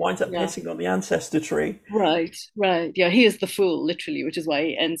up Yeah. pissing on the ancestor tree. Right, right. Yeah, he is the fool, literally, which is why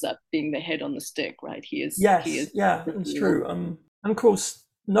he ends up being the head on the stick, right? He is. Yes, He is yeah, it's true. And of course,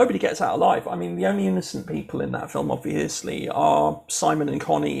 nobody gets out alive. I mean, the only innocent people in that film, obviously, are Simon and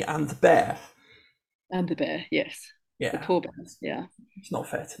Connie and the bear. And the bear, yes. Yeah, the poor bear. Yeah, it's not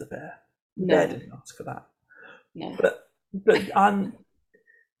fair to the bear. The no. bear didn't ask for that. No. But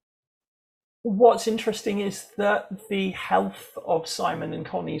what's interesting is that the health of Simon and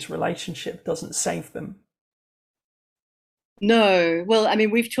Connie's relationship doesn't save them. No. Well, I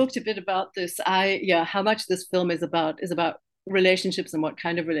mean, we've talked a bit about this. How much this film is about relationships and what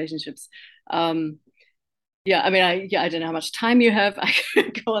kind of relationships. I mean, I don't know how much time you have. I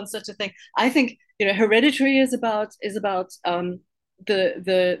could go on such a thing. I think Hereditary is about the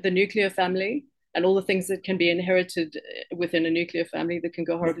nuclear family and all the things that can be inherited within a nuclear family that can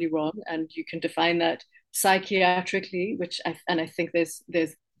go horribly wrong, and you can define that psychiatrically, I think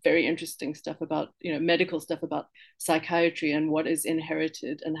there's very interesting stuff about medical stuff about psychiatry and what is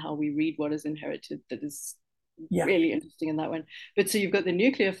inherited and how we read what is inherited that is really interesting in that one. But so you've got the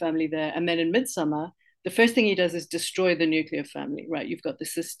nuclear family there, and then in Midsummer, the first thing he does is destroy the nuclear family, right? You've got the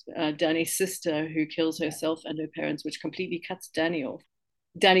sister, Danny's sister, who kills herself and her parents, which completely cuts Danny off.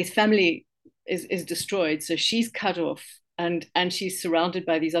 Danny's family is destroyed, so she's cut off, and she's surrounded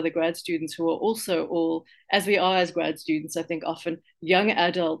by these other grad students who are also all, as we are as grad students, I think often young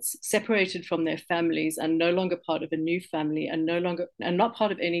adults separated from their families and no longer part of a new family and not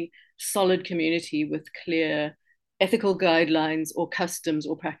part of any solid community with clear ethical guidelines or customs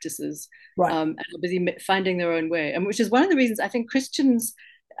or practices, right. And busy finding their own way, and which is one of the reasons I think Christians,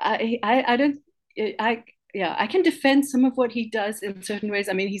 I can defend some of what he does in certain ways.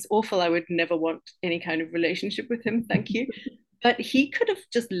 I mean, he's awful. I would never want any kind of relationship with him. Thank you. But he could have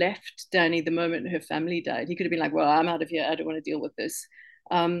just left Danny the moment her family died. He could have been like, well, I'm out of here. I don't want to deal with this.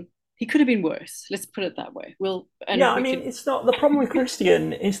 He could have been worse. Let's put it that way. It's not the problem with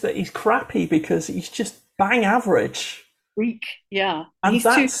Christian is that he's crappy because he's just bang average. Weak, yeah. And he's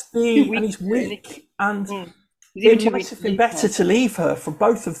weak. And it might have been better to leave her for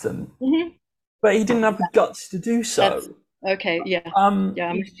both of them. Mm-hmm. But he didn't have the guts to do so. Okay, yeah.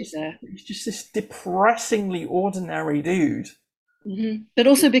 He's just this depressingly ordinary dude. Mm-hmm. But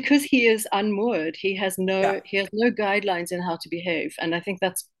also because he is unmoored, he has no guidelines in how to behave, and I think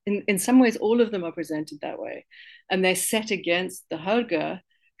that's in some ways all of them are presented that way, and they're set against the Hurga,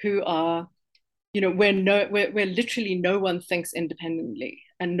 who are, where literally no one thinks independently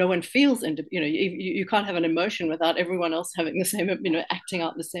and no one feels you can't have an emotion without everyone else having the same, acting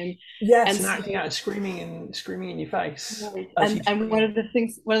out the same. Yes, and acting out, screaming in your face. Right. And one of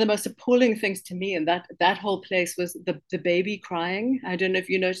the most appalling things to me in that whole place was the baby crying. I don't know if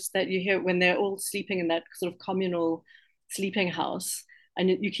you noticed that. You hear when they're all sleeping in that sort of communal sleeping house, and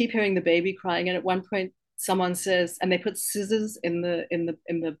you keep hearing the baby crying. And at one point, someone says, and they put scissors in the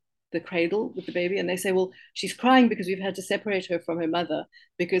cradle with the baby, and they say, well, she's crying because we've had to separate her from her mother,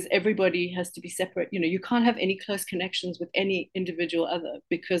 because everybody has to be separate. You can't have any close connections with any individual other,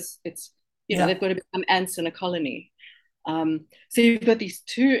 because it's they've got to become ants in a colony. So you've got these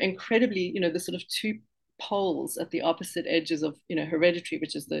two incredibly, the sort of two poles at the opposite edges of, hereditary,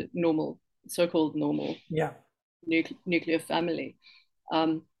 which is the normal, so-called normal Yeah. nuclear family.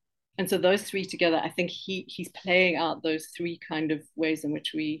 Um, and so those three together, I think he's playing out those three kind of ways in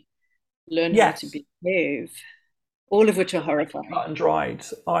which we learn how to Yes. behave, all of which are Cut horrifying. and dried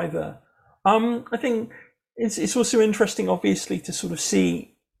either. I think it's also interesting, obviously, to sort of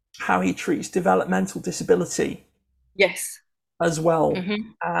see how he treats developmental disability Yes. as well.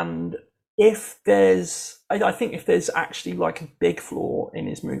 Mm-hmm. And if there's, I think if there's actually like a big flaw in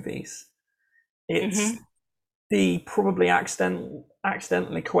his movies, it's Mm-hmm. the probably accidental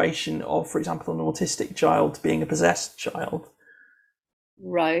equation of, for example, an autistic child being a possessed child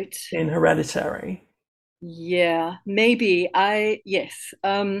Right. in Hereditary. Yeah, maybe. Yes.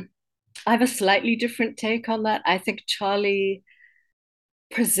 I have a slightly different take on that. I think Charlie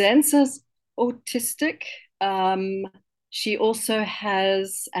presents as autistic. Um, she also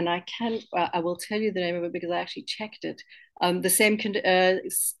has, and I will tell you the name of it because I actually checked it. The same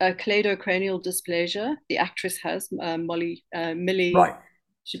cleidocranial dysplasia the actress has, Millie Right.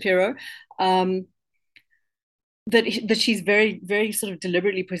 Shapiro. Um, that she's very very sort of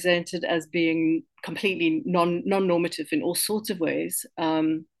deliberately presented as being completely non-normative in all sorts of ways,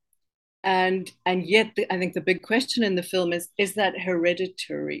 and yet I think the big question in the film is that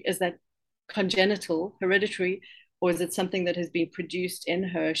hereditary, is that congenital, hereditary, or is it something that has been produced in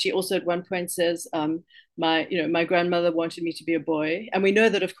her? She also at one point says, my grandmother wanted me to be a boy, and we know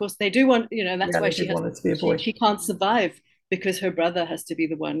that of course they do want, and that's Yeah, why they did want it to be a she boy. she can't survive because her brother has to be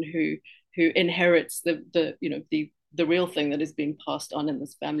the one who inherits the real thing that is being passed on in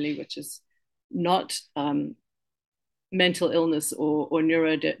this family, which is not mental illness or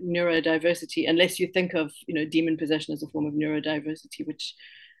neurodiversity, unless you think of demon possession as a form of neurodiversity, which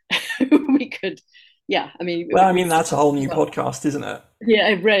we could, yeah, I mean, Well, I we mean, could, that's a whole new podcast, isn't it? yeah,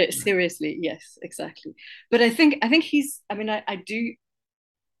 I read it seriously, yes, exactly. But I think he's, I mean, I do,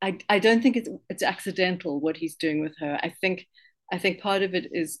 I don't think it's accidental what he's doing with her. I think part of it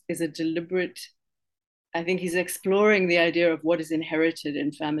is a deliberate. I think he's exploring the idea of what is inherited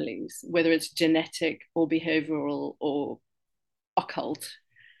in families, whether it's genetic or behavioral or occult,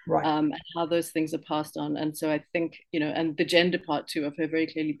 Right. and how those things are passed on. And so I think, and the gender part too of her very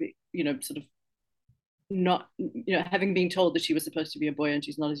clearly, sort of not, having been told that she was supposed to be a boy and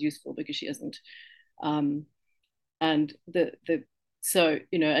she's not as useful because she isn't. Um, and so,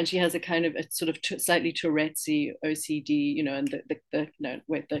 and she has a kind of a sort of slightly Tourette'sy OCD, and the no,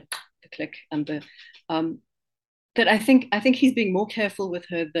 wait, the click and the, that I think he's being more careful with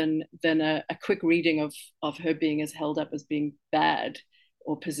her than a quick reading of her being as held up as being bad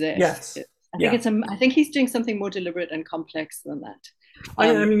or possessed. Yes. I Yeah. think he's doing something more deliberate and complex than that.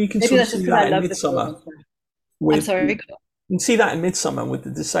 I mean, you can Maybe sort of that's just see because I that in love the film. Midsummer I'm with sorry. you can see that in Midsummer with the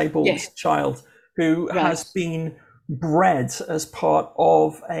disabled Yes, child who right, has been bred as part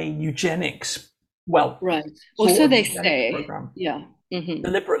of a eugenics, well, right. sort Also, of they eugenics say, program, yeah, mm-hmm,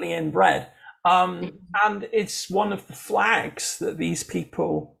 deliberately inbred. mm-hmm, And it's one of the flags that these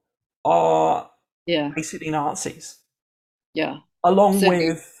people are yeah, basically Nazis, yeah. along Certainly,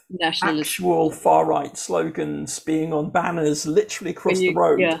 with nationalist. actual far right slogans being on banners literally When across the you,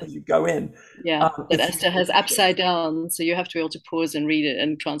 road yeah, as you go in. yeah, that If you Esther give has a shit. upside down, so you have to be able to pause and read it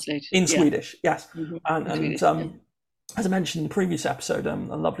and translate. In Yeah, Swedish, yes. mm-hmm, And, in and Swedish. Yeah. as I mentioned in the previous episode, a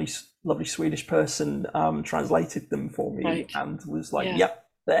lovely Swedish person translated them for me Right. and was like, Yeah. "Yep,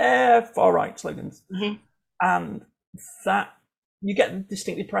 they're far right slogans," Mm-hmm. and that you get the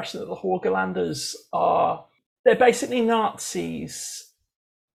distinct impression that the Horgelanders are they're basically Nazis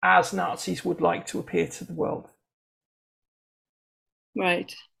as Nazis would like to appear to the world.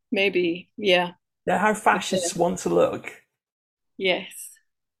 Right. Maybe. Yeah. They're how Okay. fascists want to look. Yes.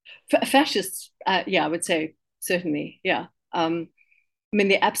 Fascists. Yeah, I would say certainly. Yeah. I mean,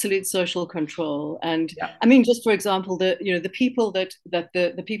 the absolute social control, and Yeah, I mean, just for example, the people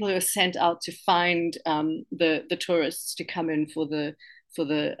the people who are sent out to find the tourists to come in for the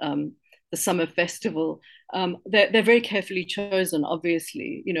summer festival, they're very carefully chosen,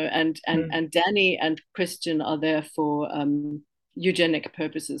 obviously, and mm. Danny and Christian are there for eugenic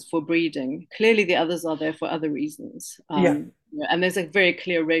purposes, for breeding. Clearly, the others are there for other reasons. Yeah. And there's a very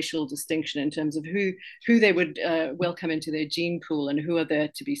clear racial distinction in terms of who they would welcome into their gene pool and who are there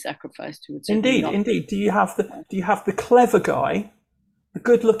to be sacrificed, who would certainly Indeed, not. indeed. Do you have the clever guy, the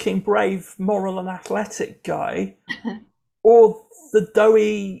good-looking, brave, moral, and athletic guy, or the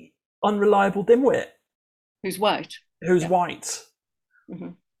doughy, unreliable dimwit Who's white. who's Yeah. white?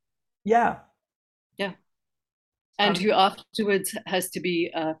 Mm-hmm. Yeah, Yeah. And and who afterwards has to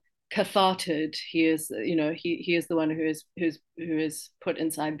be catharted. He is, he is the one who is put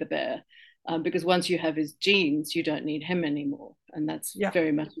inside the bear. because once you have his genes, you don't need him anymore, and that's Yeah.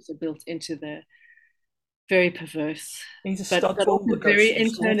 very much also built into their very perverse, He's a but stud bull also that goes very to the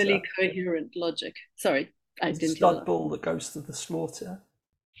internally slaughter. coherent logic. Sorry, I He's a didn't hear stud that. bull that goes to the slaughter.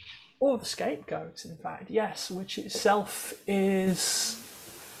 Or the scapegoat, in fact, yes, which itself is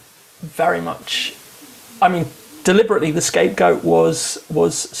very much. I mean, deliberately, the scapegoat was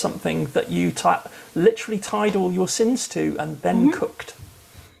something that you literally tied all your sins to and then Mm-hmm. cooked.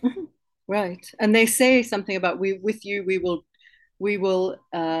 Mm-hmm. Right, and they say something about we with you we will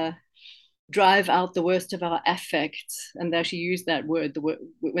drive out the worst of our affects, and they actually use that word the word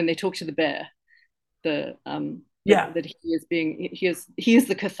when they talk to the bear. Yeah, That he is being he is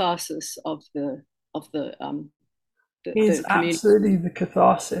the catharsis of he is the absolutely community. the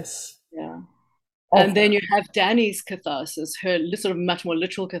catharsis Yeah. of And then that. you have Danny's catharsis, her sort of much more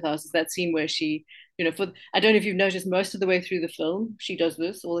literal catharsis, that scene where she, for I don't know if you've noticed, most of the way through the film, she does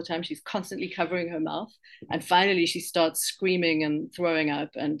this all the time. She's constantly covering her mouth. And finally she starts screaming and throwing up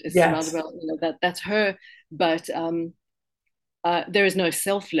and is surrounded by, Yes. that's her. But there is no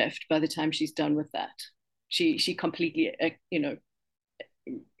self left by the time she's done with that. She completely,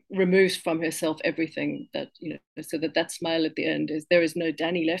 removes from herself everything that, so that smile at the end is there is no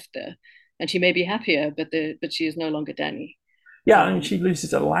Danny left there, and she may be happier, but she is no longer Danny. Yeah, and um she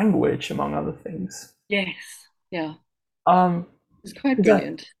loses her language, among other things. yes, yeah, Um, it's quite yeah.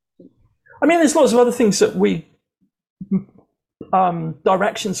 brilliant. I mean, there's lots of other things that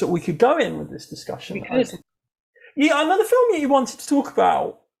directions that we could go in with this We discussion. I could. think. Yeah, another film that you wanted to talk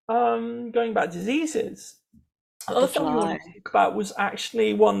about, going back to diseases. The Another film you Fly. wanted to talk about was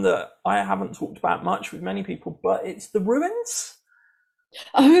actually one that I haven't talked about much with many people, but it's The Ruins.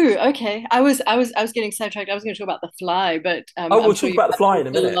 Oh, okay. I was getting sidetracked. I was going to talk about The Fly, but Oh, I'm we'll sure talk you about The have Fly in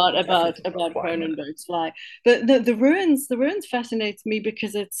a talked a minute. lot We'll definitely talk about The about Fly in a minute. Cronenberg's Fly. But the ruins fascinates me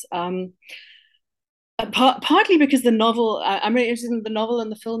because it's partly because the novel, I'm really interested in the novel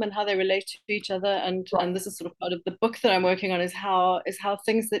and the film and how they relate to each other, and Right. this is sort of part of the book that I'm working on, is how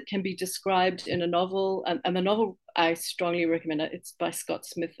things that can be described in a novel, and the novel I strongly recommend it. It's by Scott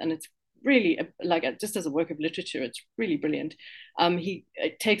Smith, and it's really like, just as a work of literature, it's really brilliant. He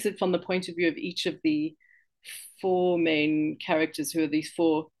takes it from the point of view of each of the four main characters, who are these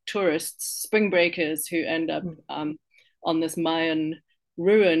four tourists, spring breakers, who end up Mm. on this Mayan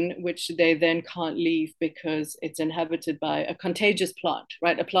ruin, which they then can't leave because it's inhabited by a contagious plant,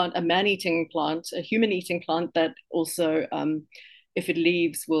 right? A man-eating plant, a human-eating plant that also, if it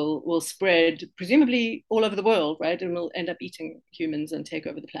leaves, will spread presumably all over the world, right? And will end up eating humans and take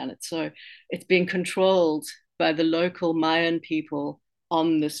over the planet. So it's being controlled by the local Mayan people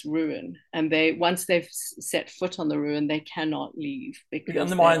on this ruin, and they once they've set foot on the ruin, they cannot leave And the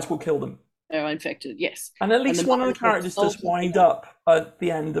because Mayans will kill them. they are infected. Yes, And at and the least one of the Mayans have characters does salted the wind land. up at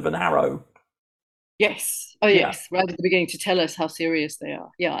the end of an arrow. Yes. Oh, Yeah, yes. Right at the beginning to tell us how serious they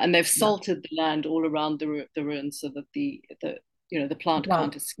are. Yeah, and they've yeah. salted the land all around the ruins so that the The plant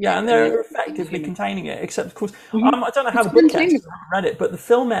plant. can't Yeah, escape, and and then they're effectively human. containing it, except of course, Mm-hmm. I don't know how It's the book ends contained. because I haven't read it, but the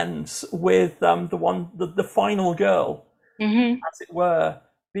film ends with the final girl, Mm-hmm. as it were,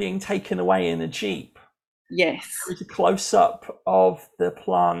 being taken away in a jeep. Yes. There is a close up of the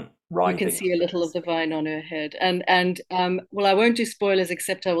plant You can writhing see a little of the vine on her head, and well, I won't do spoilers,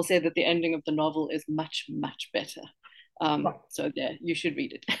 except I will say that the ending of the novel is much, much better. right. So there, you should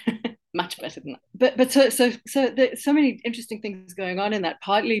read it. Much better than that. But there's so many interesting things going on in that.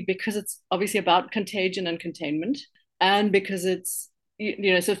 Partly because it's obviously about contagion and containment, and because it's,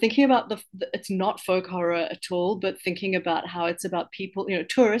 so thinking about it's not folk horror at all, but thinking about how it's about people,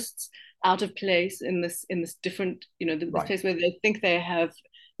 tourists out of place in this different, this Right. place where they think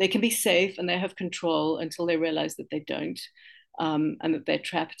they can be safe and they have control until they realize that they don't, and that they're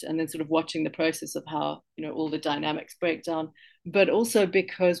trapped, and then sort of watching the process of how, all the dynamics break down. But also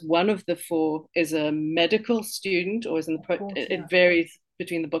because one of the four is a medical student, or is in the Of course, it yeah. varies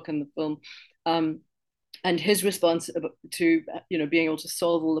between the book and the film. And his response to, being able to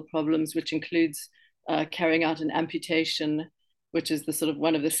solve all the problems, which includes carrying out an amputation, which is the sort of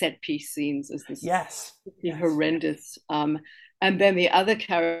one of the set piece scenes, is this Yes. Yes. horrendous. And then the other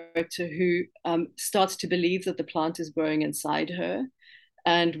character who starts to believe that the plant is growing inside her,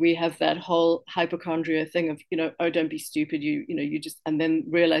 and we have that whole hypochondria thing of, oh, don't be stupid, you just, and then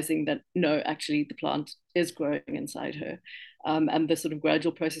realizing that no, actually the plant is growing inside her, and the sort of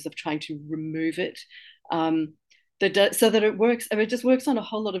gradual process of trying to remove it, so that it works. I mean, it just works on a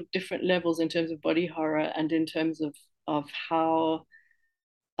whole lot of different levels in terms of body horror, and in terms of how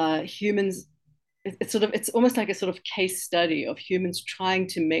humans, it's almost like a sort of case study of humans trying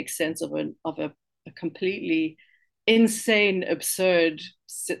to make sense of a completely insane, absurd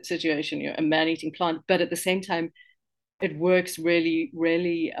situation, a man-eating plant, but at the same time, it works really,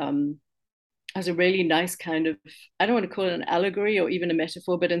 really as a really nice kind of, I don't want to call it an allegory or even a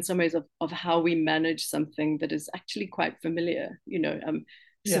metaphor, but in some ways of how we manage something that is actually quite familiar,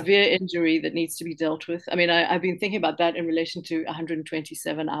 Yeah. severe injury that needs to be dealt with. I mean, I've been thinking about that in relation to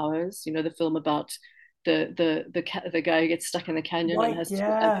 127 Hours, the film about the guy who gets stuck in the canyon and Right. has to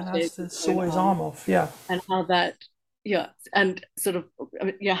Yeah. amputate Has to his own saw his arm, arm off. Yeah. and how that, yeah, and sort of, I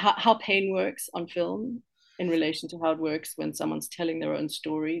mean, how pain works on film in relation to how it works when someone's telling their own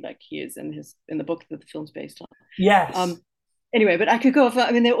story, like he is in the book that the film's based on. Yes. Um, anyway, but I could go off.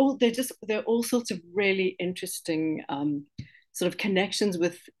 I mean, they're all sorts of really interesting sort of connections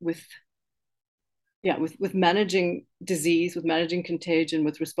with managing disease, with managing contagion,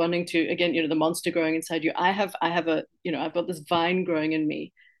 with responding to, again, the monster growing inside you. I've got this vine growing in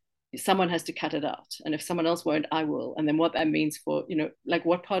me. Someone has to cut it out, and if someone else won't, I will. And then what that means for, like,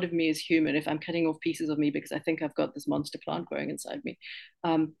 what part of me is human if I'm cutting off pieces of me because I think I've got this monster plant growing inside me.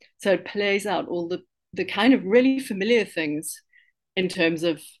 So it plays out all the kind of really familiar things in terms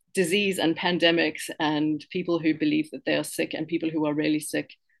of disease and pandemics and people who believe that they are sick and people who are really sick,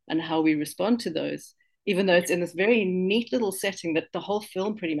 and how we respond to those, even though it's in this very neat little setting that the whole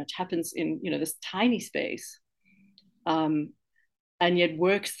film pretty much happens in, this tiny space. And yet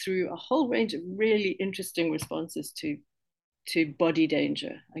works through a whole range of really interesting responses to body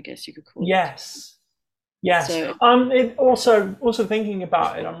danger, I guess you could call it. Yes. Yes. So It also thinking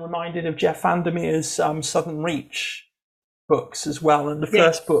about it, I'm reminded of Jeff Vandermeer's Southern Reach books as well. And the yes,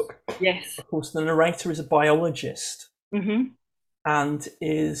 first book, yes, of course, the narrator is a biologist mm-hmm. and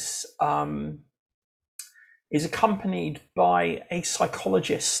is accompanied by a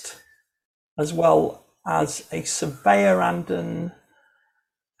psychologist as well as a surveyor and an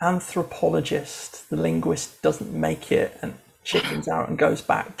anthropologist. The linguist doesn't make it and chickens out and goes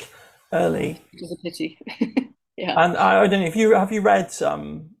back early. Which is a pity. Yeah. And I don't know if you have you read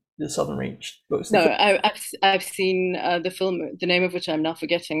the Southern Reach books. No, I've seen the film, the name of which I'm now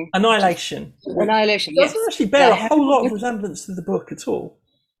forgetting, which is Annihilation, which Annihilation. Yes, doesn't actually yeah, bear I a haven't whole lot of read them. resemblance to the book at all.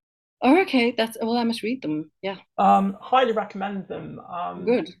 Oh, okay. That's, well, I must read them. Yeah, Highly recommend them,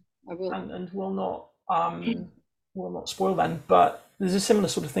 good. I will. and will not spoil them. But there's a similar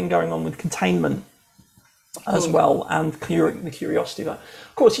sort of thing going on with containment Of as course. well, and the curiosity of that.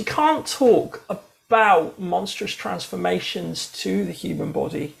 Of course, you can't talk about monstrous transformations to the human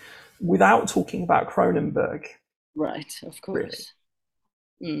body without talking about Cronenberg. Right. Of Really, course.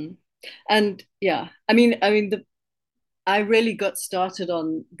 Mm. And yeah, I mean, I really got started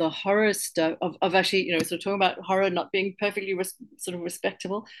on the horror stuff of actually, sort of talking about horror not being perfectly sort of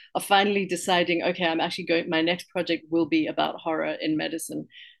respectable, of finally deciding, okay, I'm actually my next project will be about horror in medicine.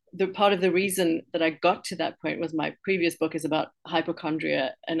 The part of the reason that I got to that point was my previous book is about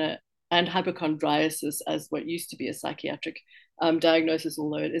hypochondria and hypochondriasis as what used to be a psychiatric diagnosis,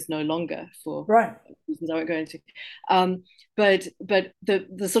 although it is no longer for right? reasons I won't go into. Um, but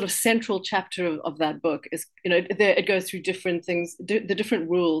the sort of central chapter of that book is, it goes through different things, the different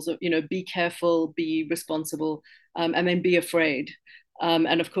rules of, be careful, be responsible, and then be afraid.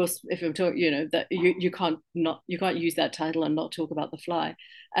 And of course, if I'm talking, that you can't use that title and not talk about The Fly.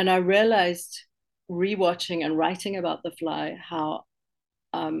 And I realized, rewatching and writing about The Fly, how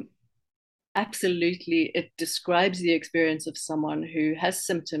absolutely it describes the experience of someone who has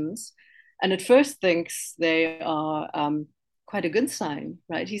symptoms and at first thinks they are quite a good sign,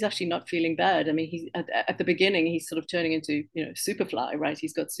 right? He's actually not feeling bad. I mean, he's at the beginning he's sort of turning into, Superfly, right?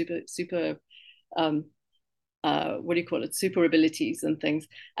 He's got super um, what do you call it, super abilities and things,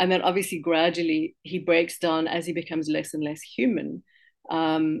 and then obviously gradually he breaks down as he becomes less and less human.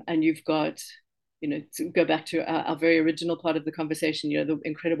 And you've got, to go back to our very original part of the conversation, the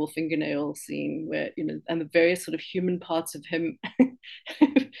incredible fingernail scene where, and the various sort of human parts of him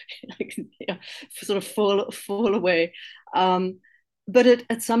like, sort of fall away. But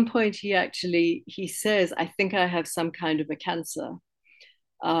at some point he says, I think I have some kind of a cancer.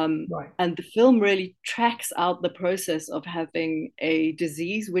 Right. And the film really tracks out the process of having a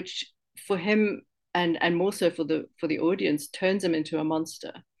disease, which for him and more so for the audience turns him into a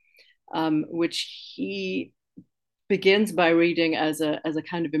monster, which he begins by reading as a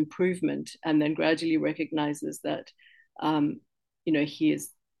kind of improvement, and then gradually recognizes that he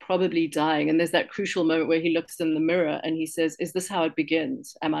is probably dying. And there's that crucial moment where he looks in the mirror and he says, "Is this how it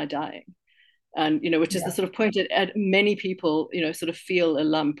begins? Am I dying?" And which is the Yeah. sort of point at many people, sort of feel a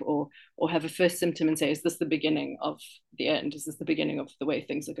lump or have a first symptom and say, "Is this the beginning of the end? Is this the beginning of the way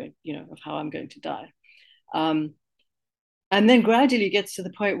things are going? Of how I'm going to die?" Um, and then gradually gets to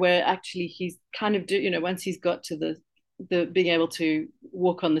the point where actually he's kind of once he's got to the being able to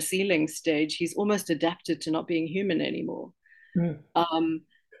walk on the ceiling stage, he's almost adapted to not being human anymore. Mm. um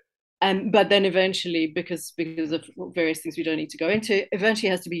and but then eventually, because of various things we don't need to go into,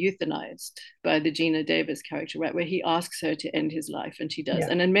 eventually has to be euthanized by the Gina Davis character, right, where he asks her to end his life, and she does. Yeah.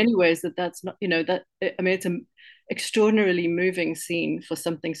 And in many ways, that's not, that, I mean, it's an extraordinarily moving scene for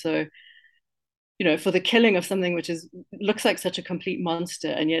something so, for the killing of something which is looks like such a complete monster,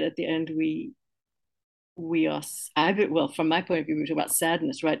 and yet at the end we are, well, from my point of view, we talk about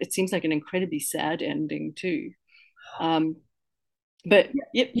sadness, right? It seems like an incredibly sad ending too. um but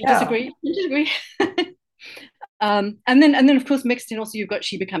yep, you Yeah. disagree, you disagree. And then of course mixed in also you've got,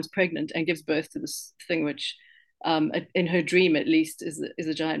 she becomes pregnant and gives birth to this thing which, in her dream at least, is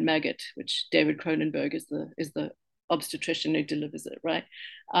a giant maggot, which David Cronenberg is the obstetrician who delivers it, right?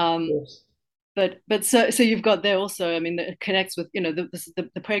 um Yes. but so you've got there also, I mean, it connects with,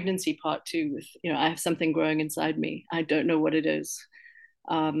 the pregnancy part too, with, I have something growing inside me, I don't know what it is.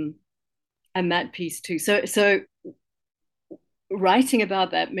 um and that piece too. So writing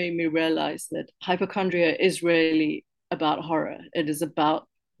about that made me realize that hypochondria is really about horror. It is about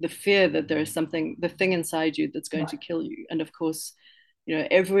the fear that there is something, the thing inside you that's going to Right. kill you. And of course,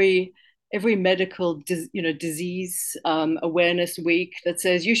 every medical disease awareness week that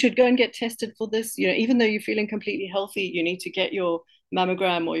says you should go and get tested for this, even though you're feeling completely healthy, you need to get your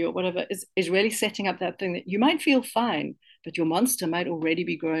mammogram or your whatever, is really setting up that thing that you might feel fine, but your monster might already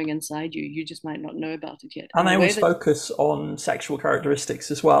be growing inside you. You just might not know about it yet. And And they the way always that, focus on sexual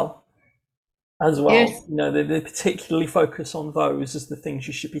characteristics as well. As yes, well, they particularly focus on those as the things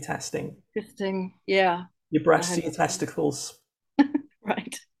you should be testing. interesting. Yeah. Your breasts, your 100%. testicles.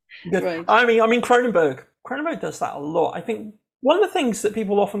 Right. Good. Right. I mean, Cronenberg. Cronenberg does that a lot. I think one of the things that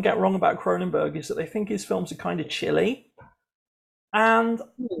people often get wrong about Cronenberg is that they think his films are kind of chilly, and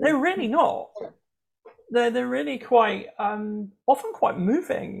they're really not. They're really quite often quite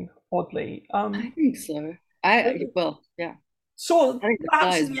moving. Oddly, I think so. I well, yeah. sort of I think the fly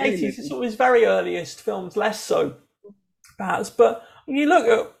perhaps is in the very 80s, it's moving. sort of his very earliest films, less so perhaps. But when you look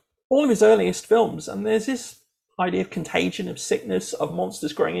at all of his earliest films, and there's this idea of contagion, of sickness, of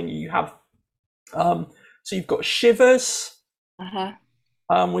monsters growing in you. You have so you've got Shivers,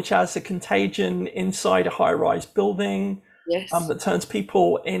 Uh-huh. which has a contagion inside a high-rise building Yes. that turns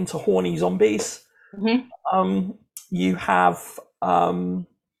people into horny zombies. Mm-hmm. Um, you have and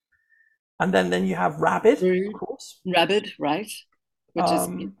then you have Rabid, of Rude. course. Rabid, right? Which is, it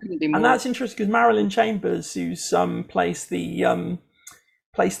Um, couldn't be and more. that's interesting because Marilyn Chambers, who's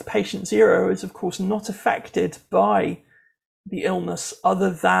plays the patient zero, is of course not affected by the illness other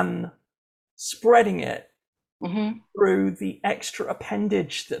than spreading it Mm-hmm. through the extra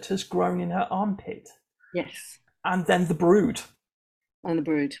appendage that has grown in her armpit, Yes. and then the brood And the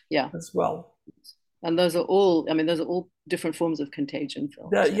brood. Yeah. as well. And those are all, I mean, those are all different forms of contagion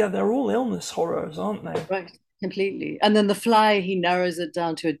films. Yeah, they're all illness horrors, aren't they? Right, completely. And then the fly, he narrows it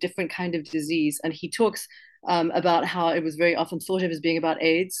down to a different kind of disease, and he talks about how it was very often thought of as being about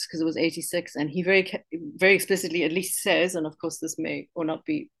AIDS because it was 86, and he very explicitly at least says, and of course this may or not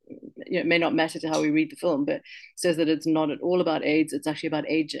be, it may not matter to how we read the film, but says that it's not at all about AIDS, it's actually about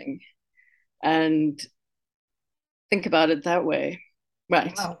aging. And think about it that way,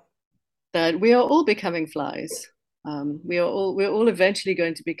 right? Wow. That we are all becoming flies. We're all eventually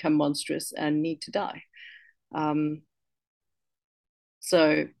going to become monstrous and need to die. Um,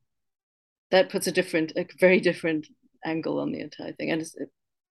 so that puts a very different angle on the entire thing. And And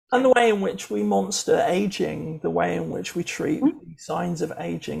yeah. the way in which we monster aging, the way in which we treat Mm-hmm. the signs of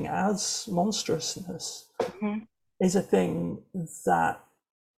aging as monstrousness, Mm-hmm. is a thing that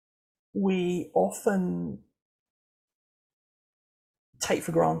we often take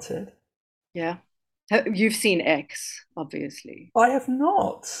for granted. Yeah. You've seen X, obviously. I have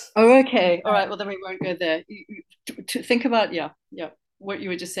not. Oh, okay. All right. Well, then we won't go there. To think about, yeah, yeah, what you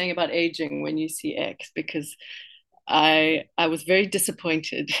were just saying about aging when you see X, because I was very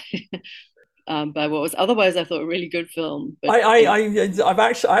disappointed by what was otherwise I thought a really good film, but I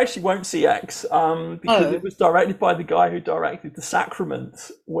actually won't see X because it oh, was directed by the guy who directed The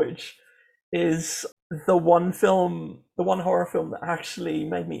Sacrament, which is the one horror film that actually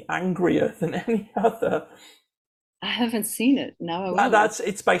made me angrier than any other. I haven't seen it. Now I will.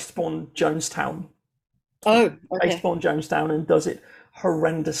 It's based upon Jonestown. Oh, Based okay. upon Jonestown and does it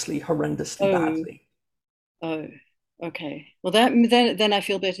horrendously Oh, badly. oh, okay. Well, then I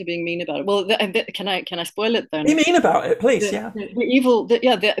feel better being mean about it. Well, can I spoil it Be then? mean about it, please. The, Yeah. the evil,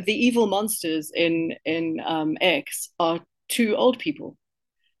 yeah, the evil monsters in X are two old people,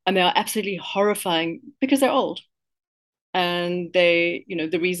 and they are absolutely horrifying because they're old. and they,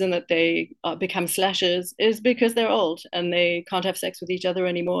 the reason that they become slashers is because they're old and they can't have sex with each other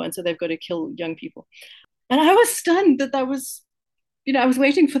anymore, and so they've got to kill young people. And I was stunned that was, I was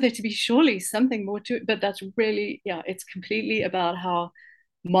waiting for there to be surely something more to it, but that's really, yeah, it's completely about how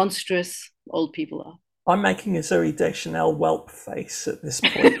monstrous old people are. I'm making a Zoe Deschanel whelp face at this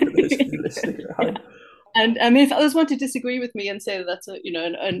point for those of you listening at home. And I mean, if others want to disagree with me and say that that's a,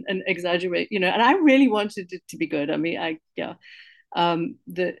 an exaggerate, and I really wanted it to be good. I mean, yeah,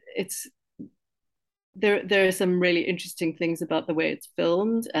 it's there are some really interesting things about the way it's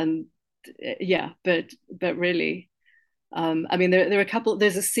filmed, and yeah, but really, I mean, there are a couple.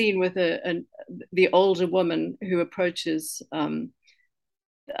 There's a scene with the older woman who approaches the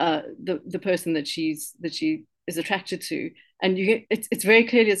person that she is attracted to, and it's very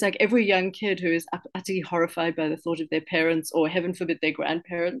clearly, it's like every young kid who is utterly horrified by the thought of their parents, or heaven forbid their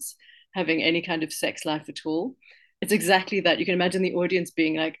grandparents, having any kind of sex life at all. It's exactly that. You can imagine the audience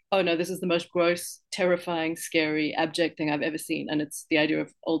being like, oh no, this is the most gross, terrifying, scary, abject thing I've ever seen, and it's the idea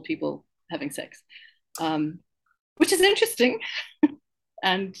of old people having sex, which is interesting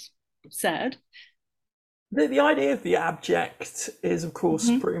and sad. The idea of the abject is, of course,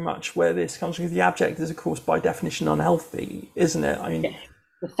 pretty much where this comes from. The abject is, of course, by definition unhealthy, isn't it? I mean, yeah,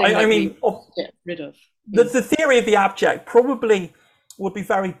 the thing I mean, get rid of. The theory of the abject probably would be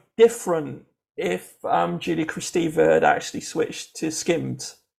very different if Julia Kristeva had actually switched to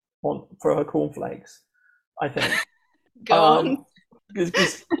skimmed for her cornflakes, I think. Go on. Because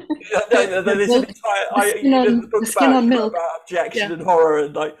there's an entire the skin on milk about abjection and horror,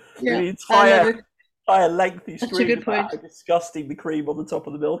 and like the entire lengthy stream about how disgusting the cream on the top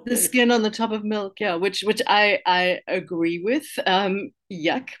of the milk is. The skin on the top of milk, yeah, which I agree with.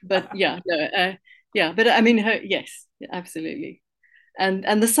 Yuck, but yeah, no, yeah, but I mean, yes, absolutely.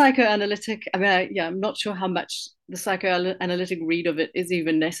 And the psychoanalytic, I mean, I'm not sure how much the psychoanalytic read of it is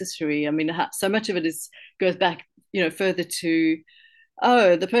even necessary. I mean, so much of it goes back, further to,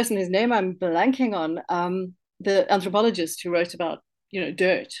 the person whose name I'm blanking on, the anthropologist who wrote about,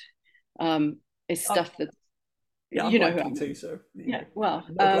 dirt, is stuff that, I'm blanking too, so yeah, well,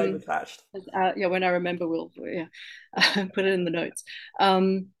 no blame attached. Yeah, when I remember, we'll put it in the notes.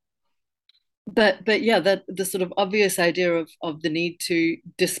 But yeah, that the sort of obvious idea of the need to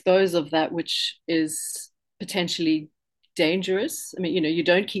dispose of that which is potentially dangerous. I mean, you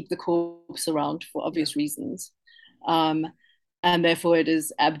don't keep the corpse around for obvious reasons, and therefore it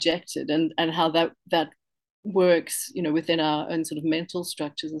is abjected, and how that works, within our own sort of mental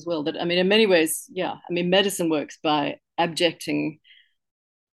structures as well. That, I mean, in many ways, yeah, I mean, medicine works by abjecting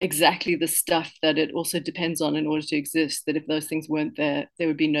exactly the stuff that it also depends on in order to exist. That if those things weren't there, there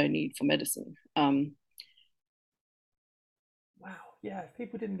would be no need for medicine. Wow, yeah, if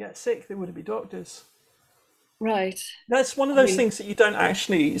people didn't get sick, there wouldn't be doctors. Right. That's one of those things that you don't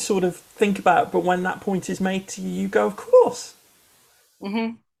actually sort of think about, but when that point is made to you, you go, of course.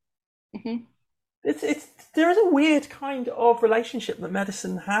 There is a weird kind of relationship that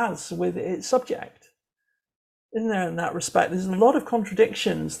medicine has with its subject, isn't there, in that respect? There's a lot of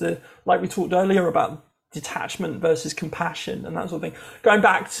contradictions, like we talked earlier about detachment versus compassion and that sort of thing. Going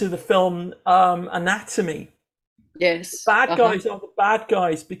back to the film Anatomy, yes, the bad guys are the bad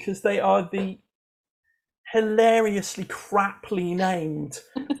guys because they are the hilariously craply named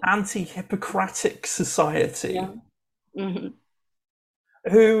anti-Hippocratic society,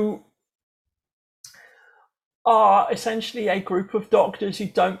 who are essentially a group of doctors who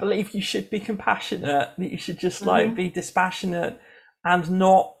don't believe you should be compassionate, that you should just be dispassionate and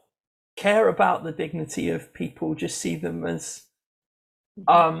not care about the dignity of people, just see them as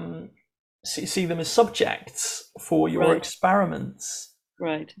see them as subjects for your experiments.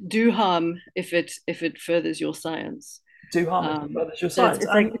 Right. Do harm if it furthers your science. Do harm if it furthers your science.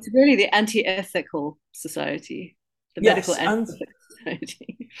 It's really the anti-ethical society, the medical anti-ethical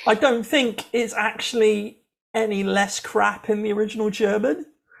society. I don't think it's actually any less crap in the original German.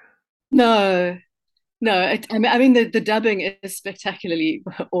 No. I mean the dubbing is spectacularly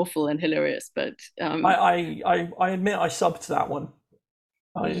awful and hilarious, but I admit I subbed that one.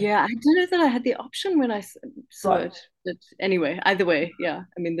 Yeah, I don't know that I had the option when I saw it. But anyway, either way, yeah.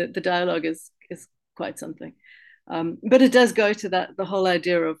 I mean, the dialogue is quite something. But it does go to the whole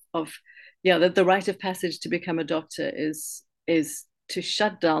idea of that the rite of passage to become a doctor is to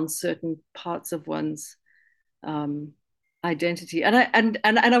shut down certain parts of one's identity. And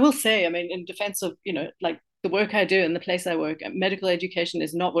I will say, I mean, in defense of, like the work I do and the place I work, medical education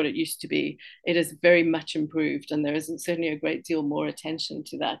is not what it used to be. It is very much improved, and there is certainly a great deal more attention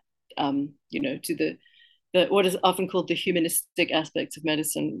to that, to the what is often called the humanistic aspects of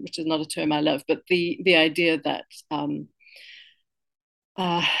medicine, which is not a term I love, but the idea that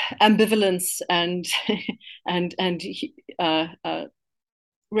uh, ambivalence and and uh, uh,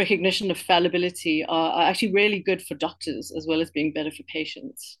 recognition of fallibility are actually really good for doctors as well as being better for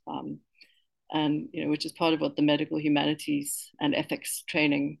patients. And which is part of what the medical humanities and ethics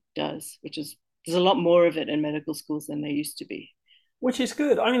training does, which is there's a lot more of it in medical schools than there used to be. Which is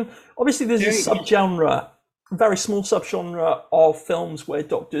good. I mean, obviously, there's a Very good. subgenre, a very small subgenre of films where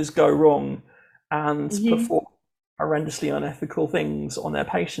doctors go wrong and Mm-hmm. perform horrendously unethical things on their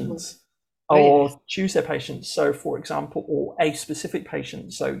patients Oh yes, or choose their patients. So, for example, or a specific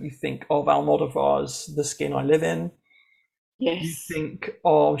patient. So, you think of Almodovar's The Skin I Live In. You yes. think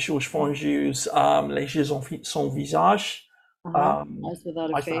of Georges Fonju's Les Yeux Sans Visage, Uh-huh. um, Eyes without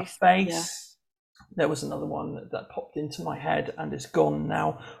a Eyes Without face. Yeah. Face. There was another one that popped into my head and is gone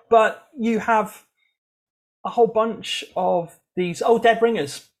now. But you have a whole bunch of these. Oh, Dead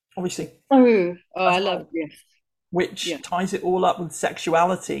Ringers, obviously, Oh, as I love, well, yes. Yeah. which ties it all up with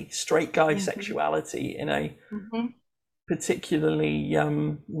sexuality, straight guy Mm-hmm. sexuality in a Mm-hmm. particularly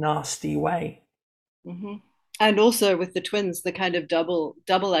nasty way. Mm-hmm. And also with the twins, the kind of double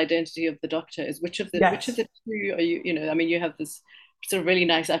identity of the doctor is which of Yes. the two are you? I mean, you have this sort of really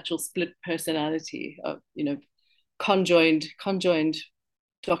nice actual split personality of conjoined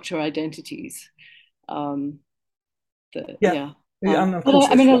doctor identities. Um, Yeah. yeah. And of But course,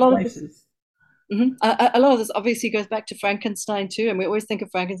 I they mean, a swap lot of this, places. a lot of this obviously goes back to Frankenstein too, and we always think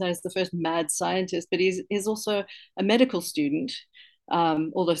of Frankenstein as the first mad scientist, but he's also a medical student,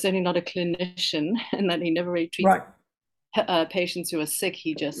 although certainly not a clinician, and that he never really treats Right. patients who are sick.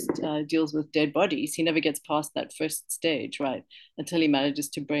 He just deals with dead bodies. He never gets past that first stage, right, until he manages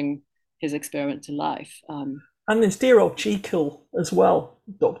to bring his experiment to life. And there's dear old Jekyll as well,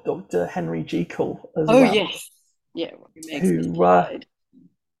 Dr. Henry Jekyll as Oh well, yes, yeah, he makes Mr. who, Hyde.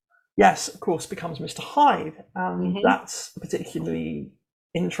 yes, of course, becomes Mr. Hyde. And Mm-hmm. that's a particularly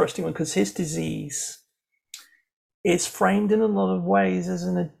interesting one because his disease is framed in a lot of ways as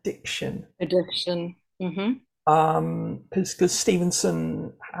an addiction. Addiction. Mm-hmm. Because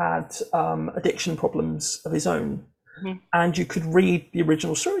Stevenson had addiction problems of his own. Mm-hmm. And you could read the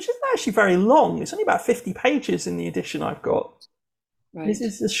original story, which isn't actually very long. It's only about 50 pages in the edition I've got. This Right.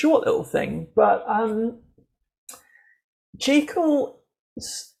 is a short little thing, but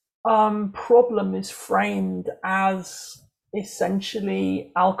Jekyll's problem is framed as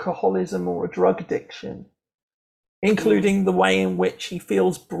essentially alcoholism or a drug addiction, Mm. including the way in which he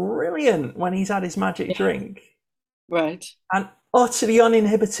feels brilliant when he's had his magic Yeah. drink Right. and utterly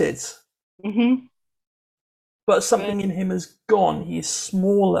uninhibited. Mm-hmm. But something Right. in him has gone. He is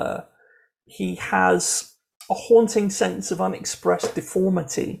smaller. He has a haunting sense of unexpressed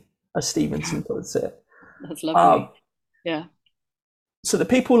deformity, as Stevenson puts it. That's Uh, lovely. Yeah. so that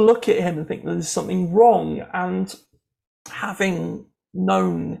people look at him and think that there's something wrong. And having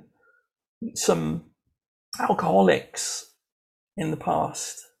known some alcoholics in the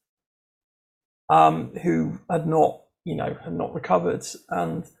past who had not recovered,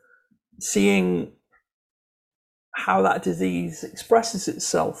 and seeing how that disease expresses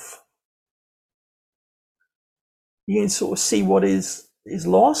itself, you can sort of see what is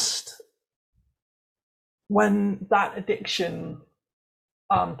lost when that addiction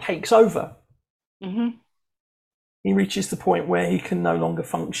takes over. Mm-hmm. He reaches the point where he can no longer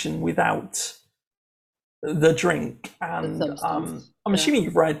function without the drink, The and substance. I'm Yeah. assuming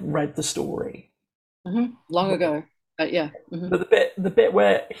you've read the story, Mm-hmm. Long but, ago. Yeah. Mm-hmm. but the bit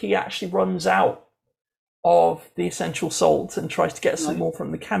where he actually runs out of the essential salt and tries to get some Right. more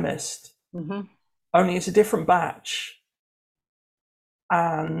from the chemist, Mm-hmm. only it's a different batch.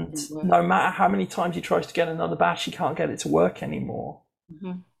 And Doesn't work. no matter how many times he tries to get another batch, he can't get it to work anymore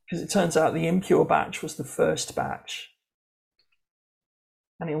Mm-hmm. because it turns out the impure batch was the first batch,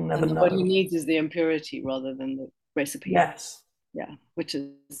 and he'll never And what he know. needs is the impurity rather than the recipe. Yes, Yeah. Which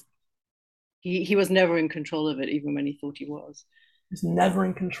is he was never in control of it, even when he thought he was. he's never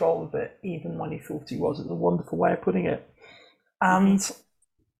in control of it, even when he thought he was. It's a wonderful way of putting it. Mm-hmm. And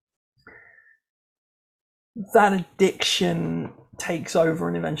that addiction takes over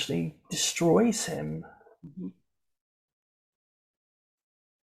and eventually destroys him. Mm-hmm.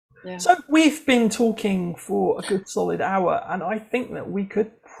 Yeah. So we've been talking for a good solid hour, and I think that we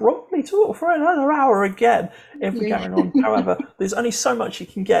could probably talk for another hour again if we're going on. However, there's only so much you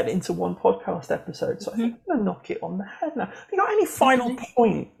can get into one podcast episode, so I think Mm-hmm. I'm going to knock it on the head now. Have you got any final Okay.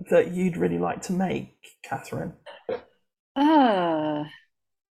 point that you'd really like to make, Catherine? Ah,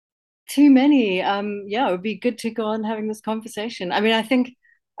 too many. Yeah, it would be good to go on having this conversation. I mean, I think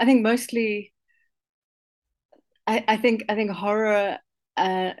mostly, I think horror.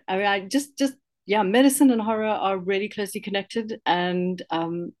 I mean, I just yeah, medicine and horror are really closely connected, and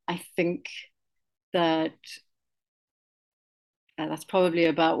I think that that's probably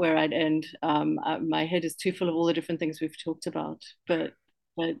about where I'd end. My head is too full of all the different things we've talked about, but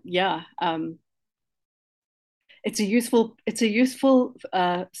yeah, it's a useful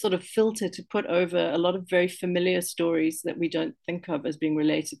sort of filter to put over a lot of very familiar stories that we don't think of as being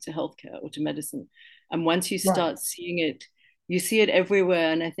related to healthcare or to medicine. And once you Right. start seeing it, you see it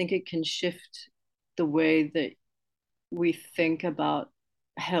everywhere, and I think it can shift the way that we think about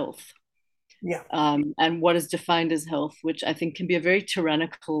health, Yeah. and what is defined as health, which I think can be a very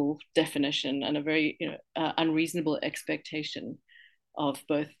tyrannical definition and a very unreasonable expectation of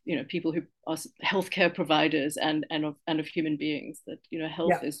both people who are healthcare providers and of human beings. That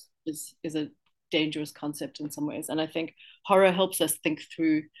health Yeah. is a dangerous concept in some ways, and I think horror helps us think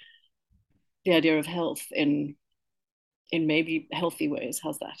through the idea of health in maybe healthy ways.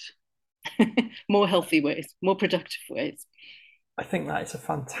 How's that? More healthy ways, more productive ways. I think that is a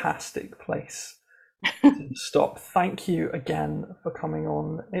fantastic place to stop. Thank you again for coming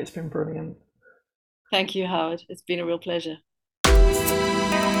on. It's been brilliant. Thank you, Howard. It's been a real pleasure.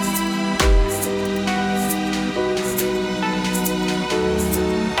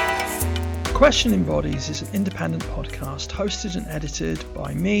 Questioning Bodies is an independent podcast hosted and edited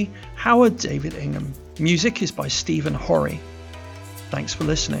by me, Howard David Ingham. Music is by Stephen Horry. Thanks for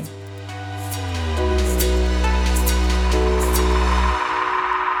listening.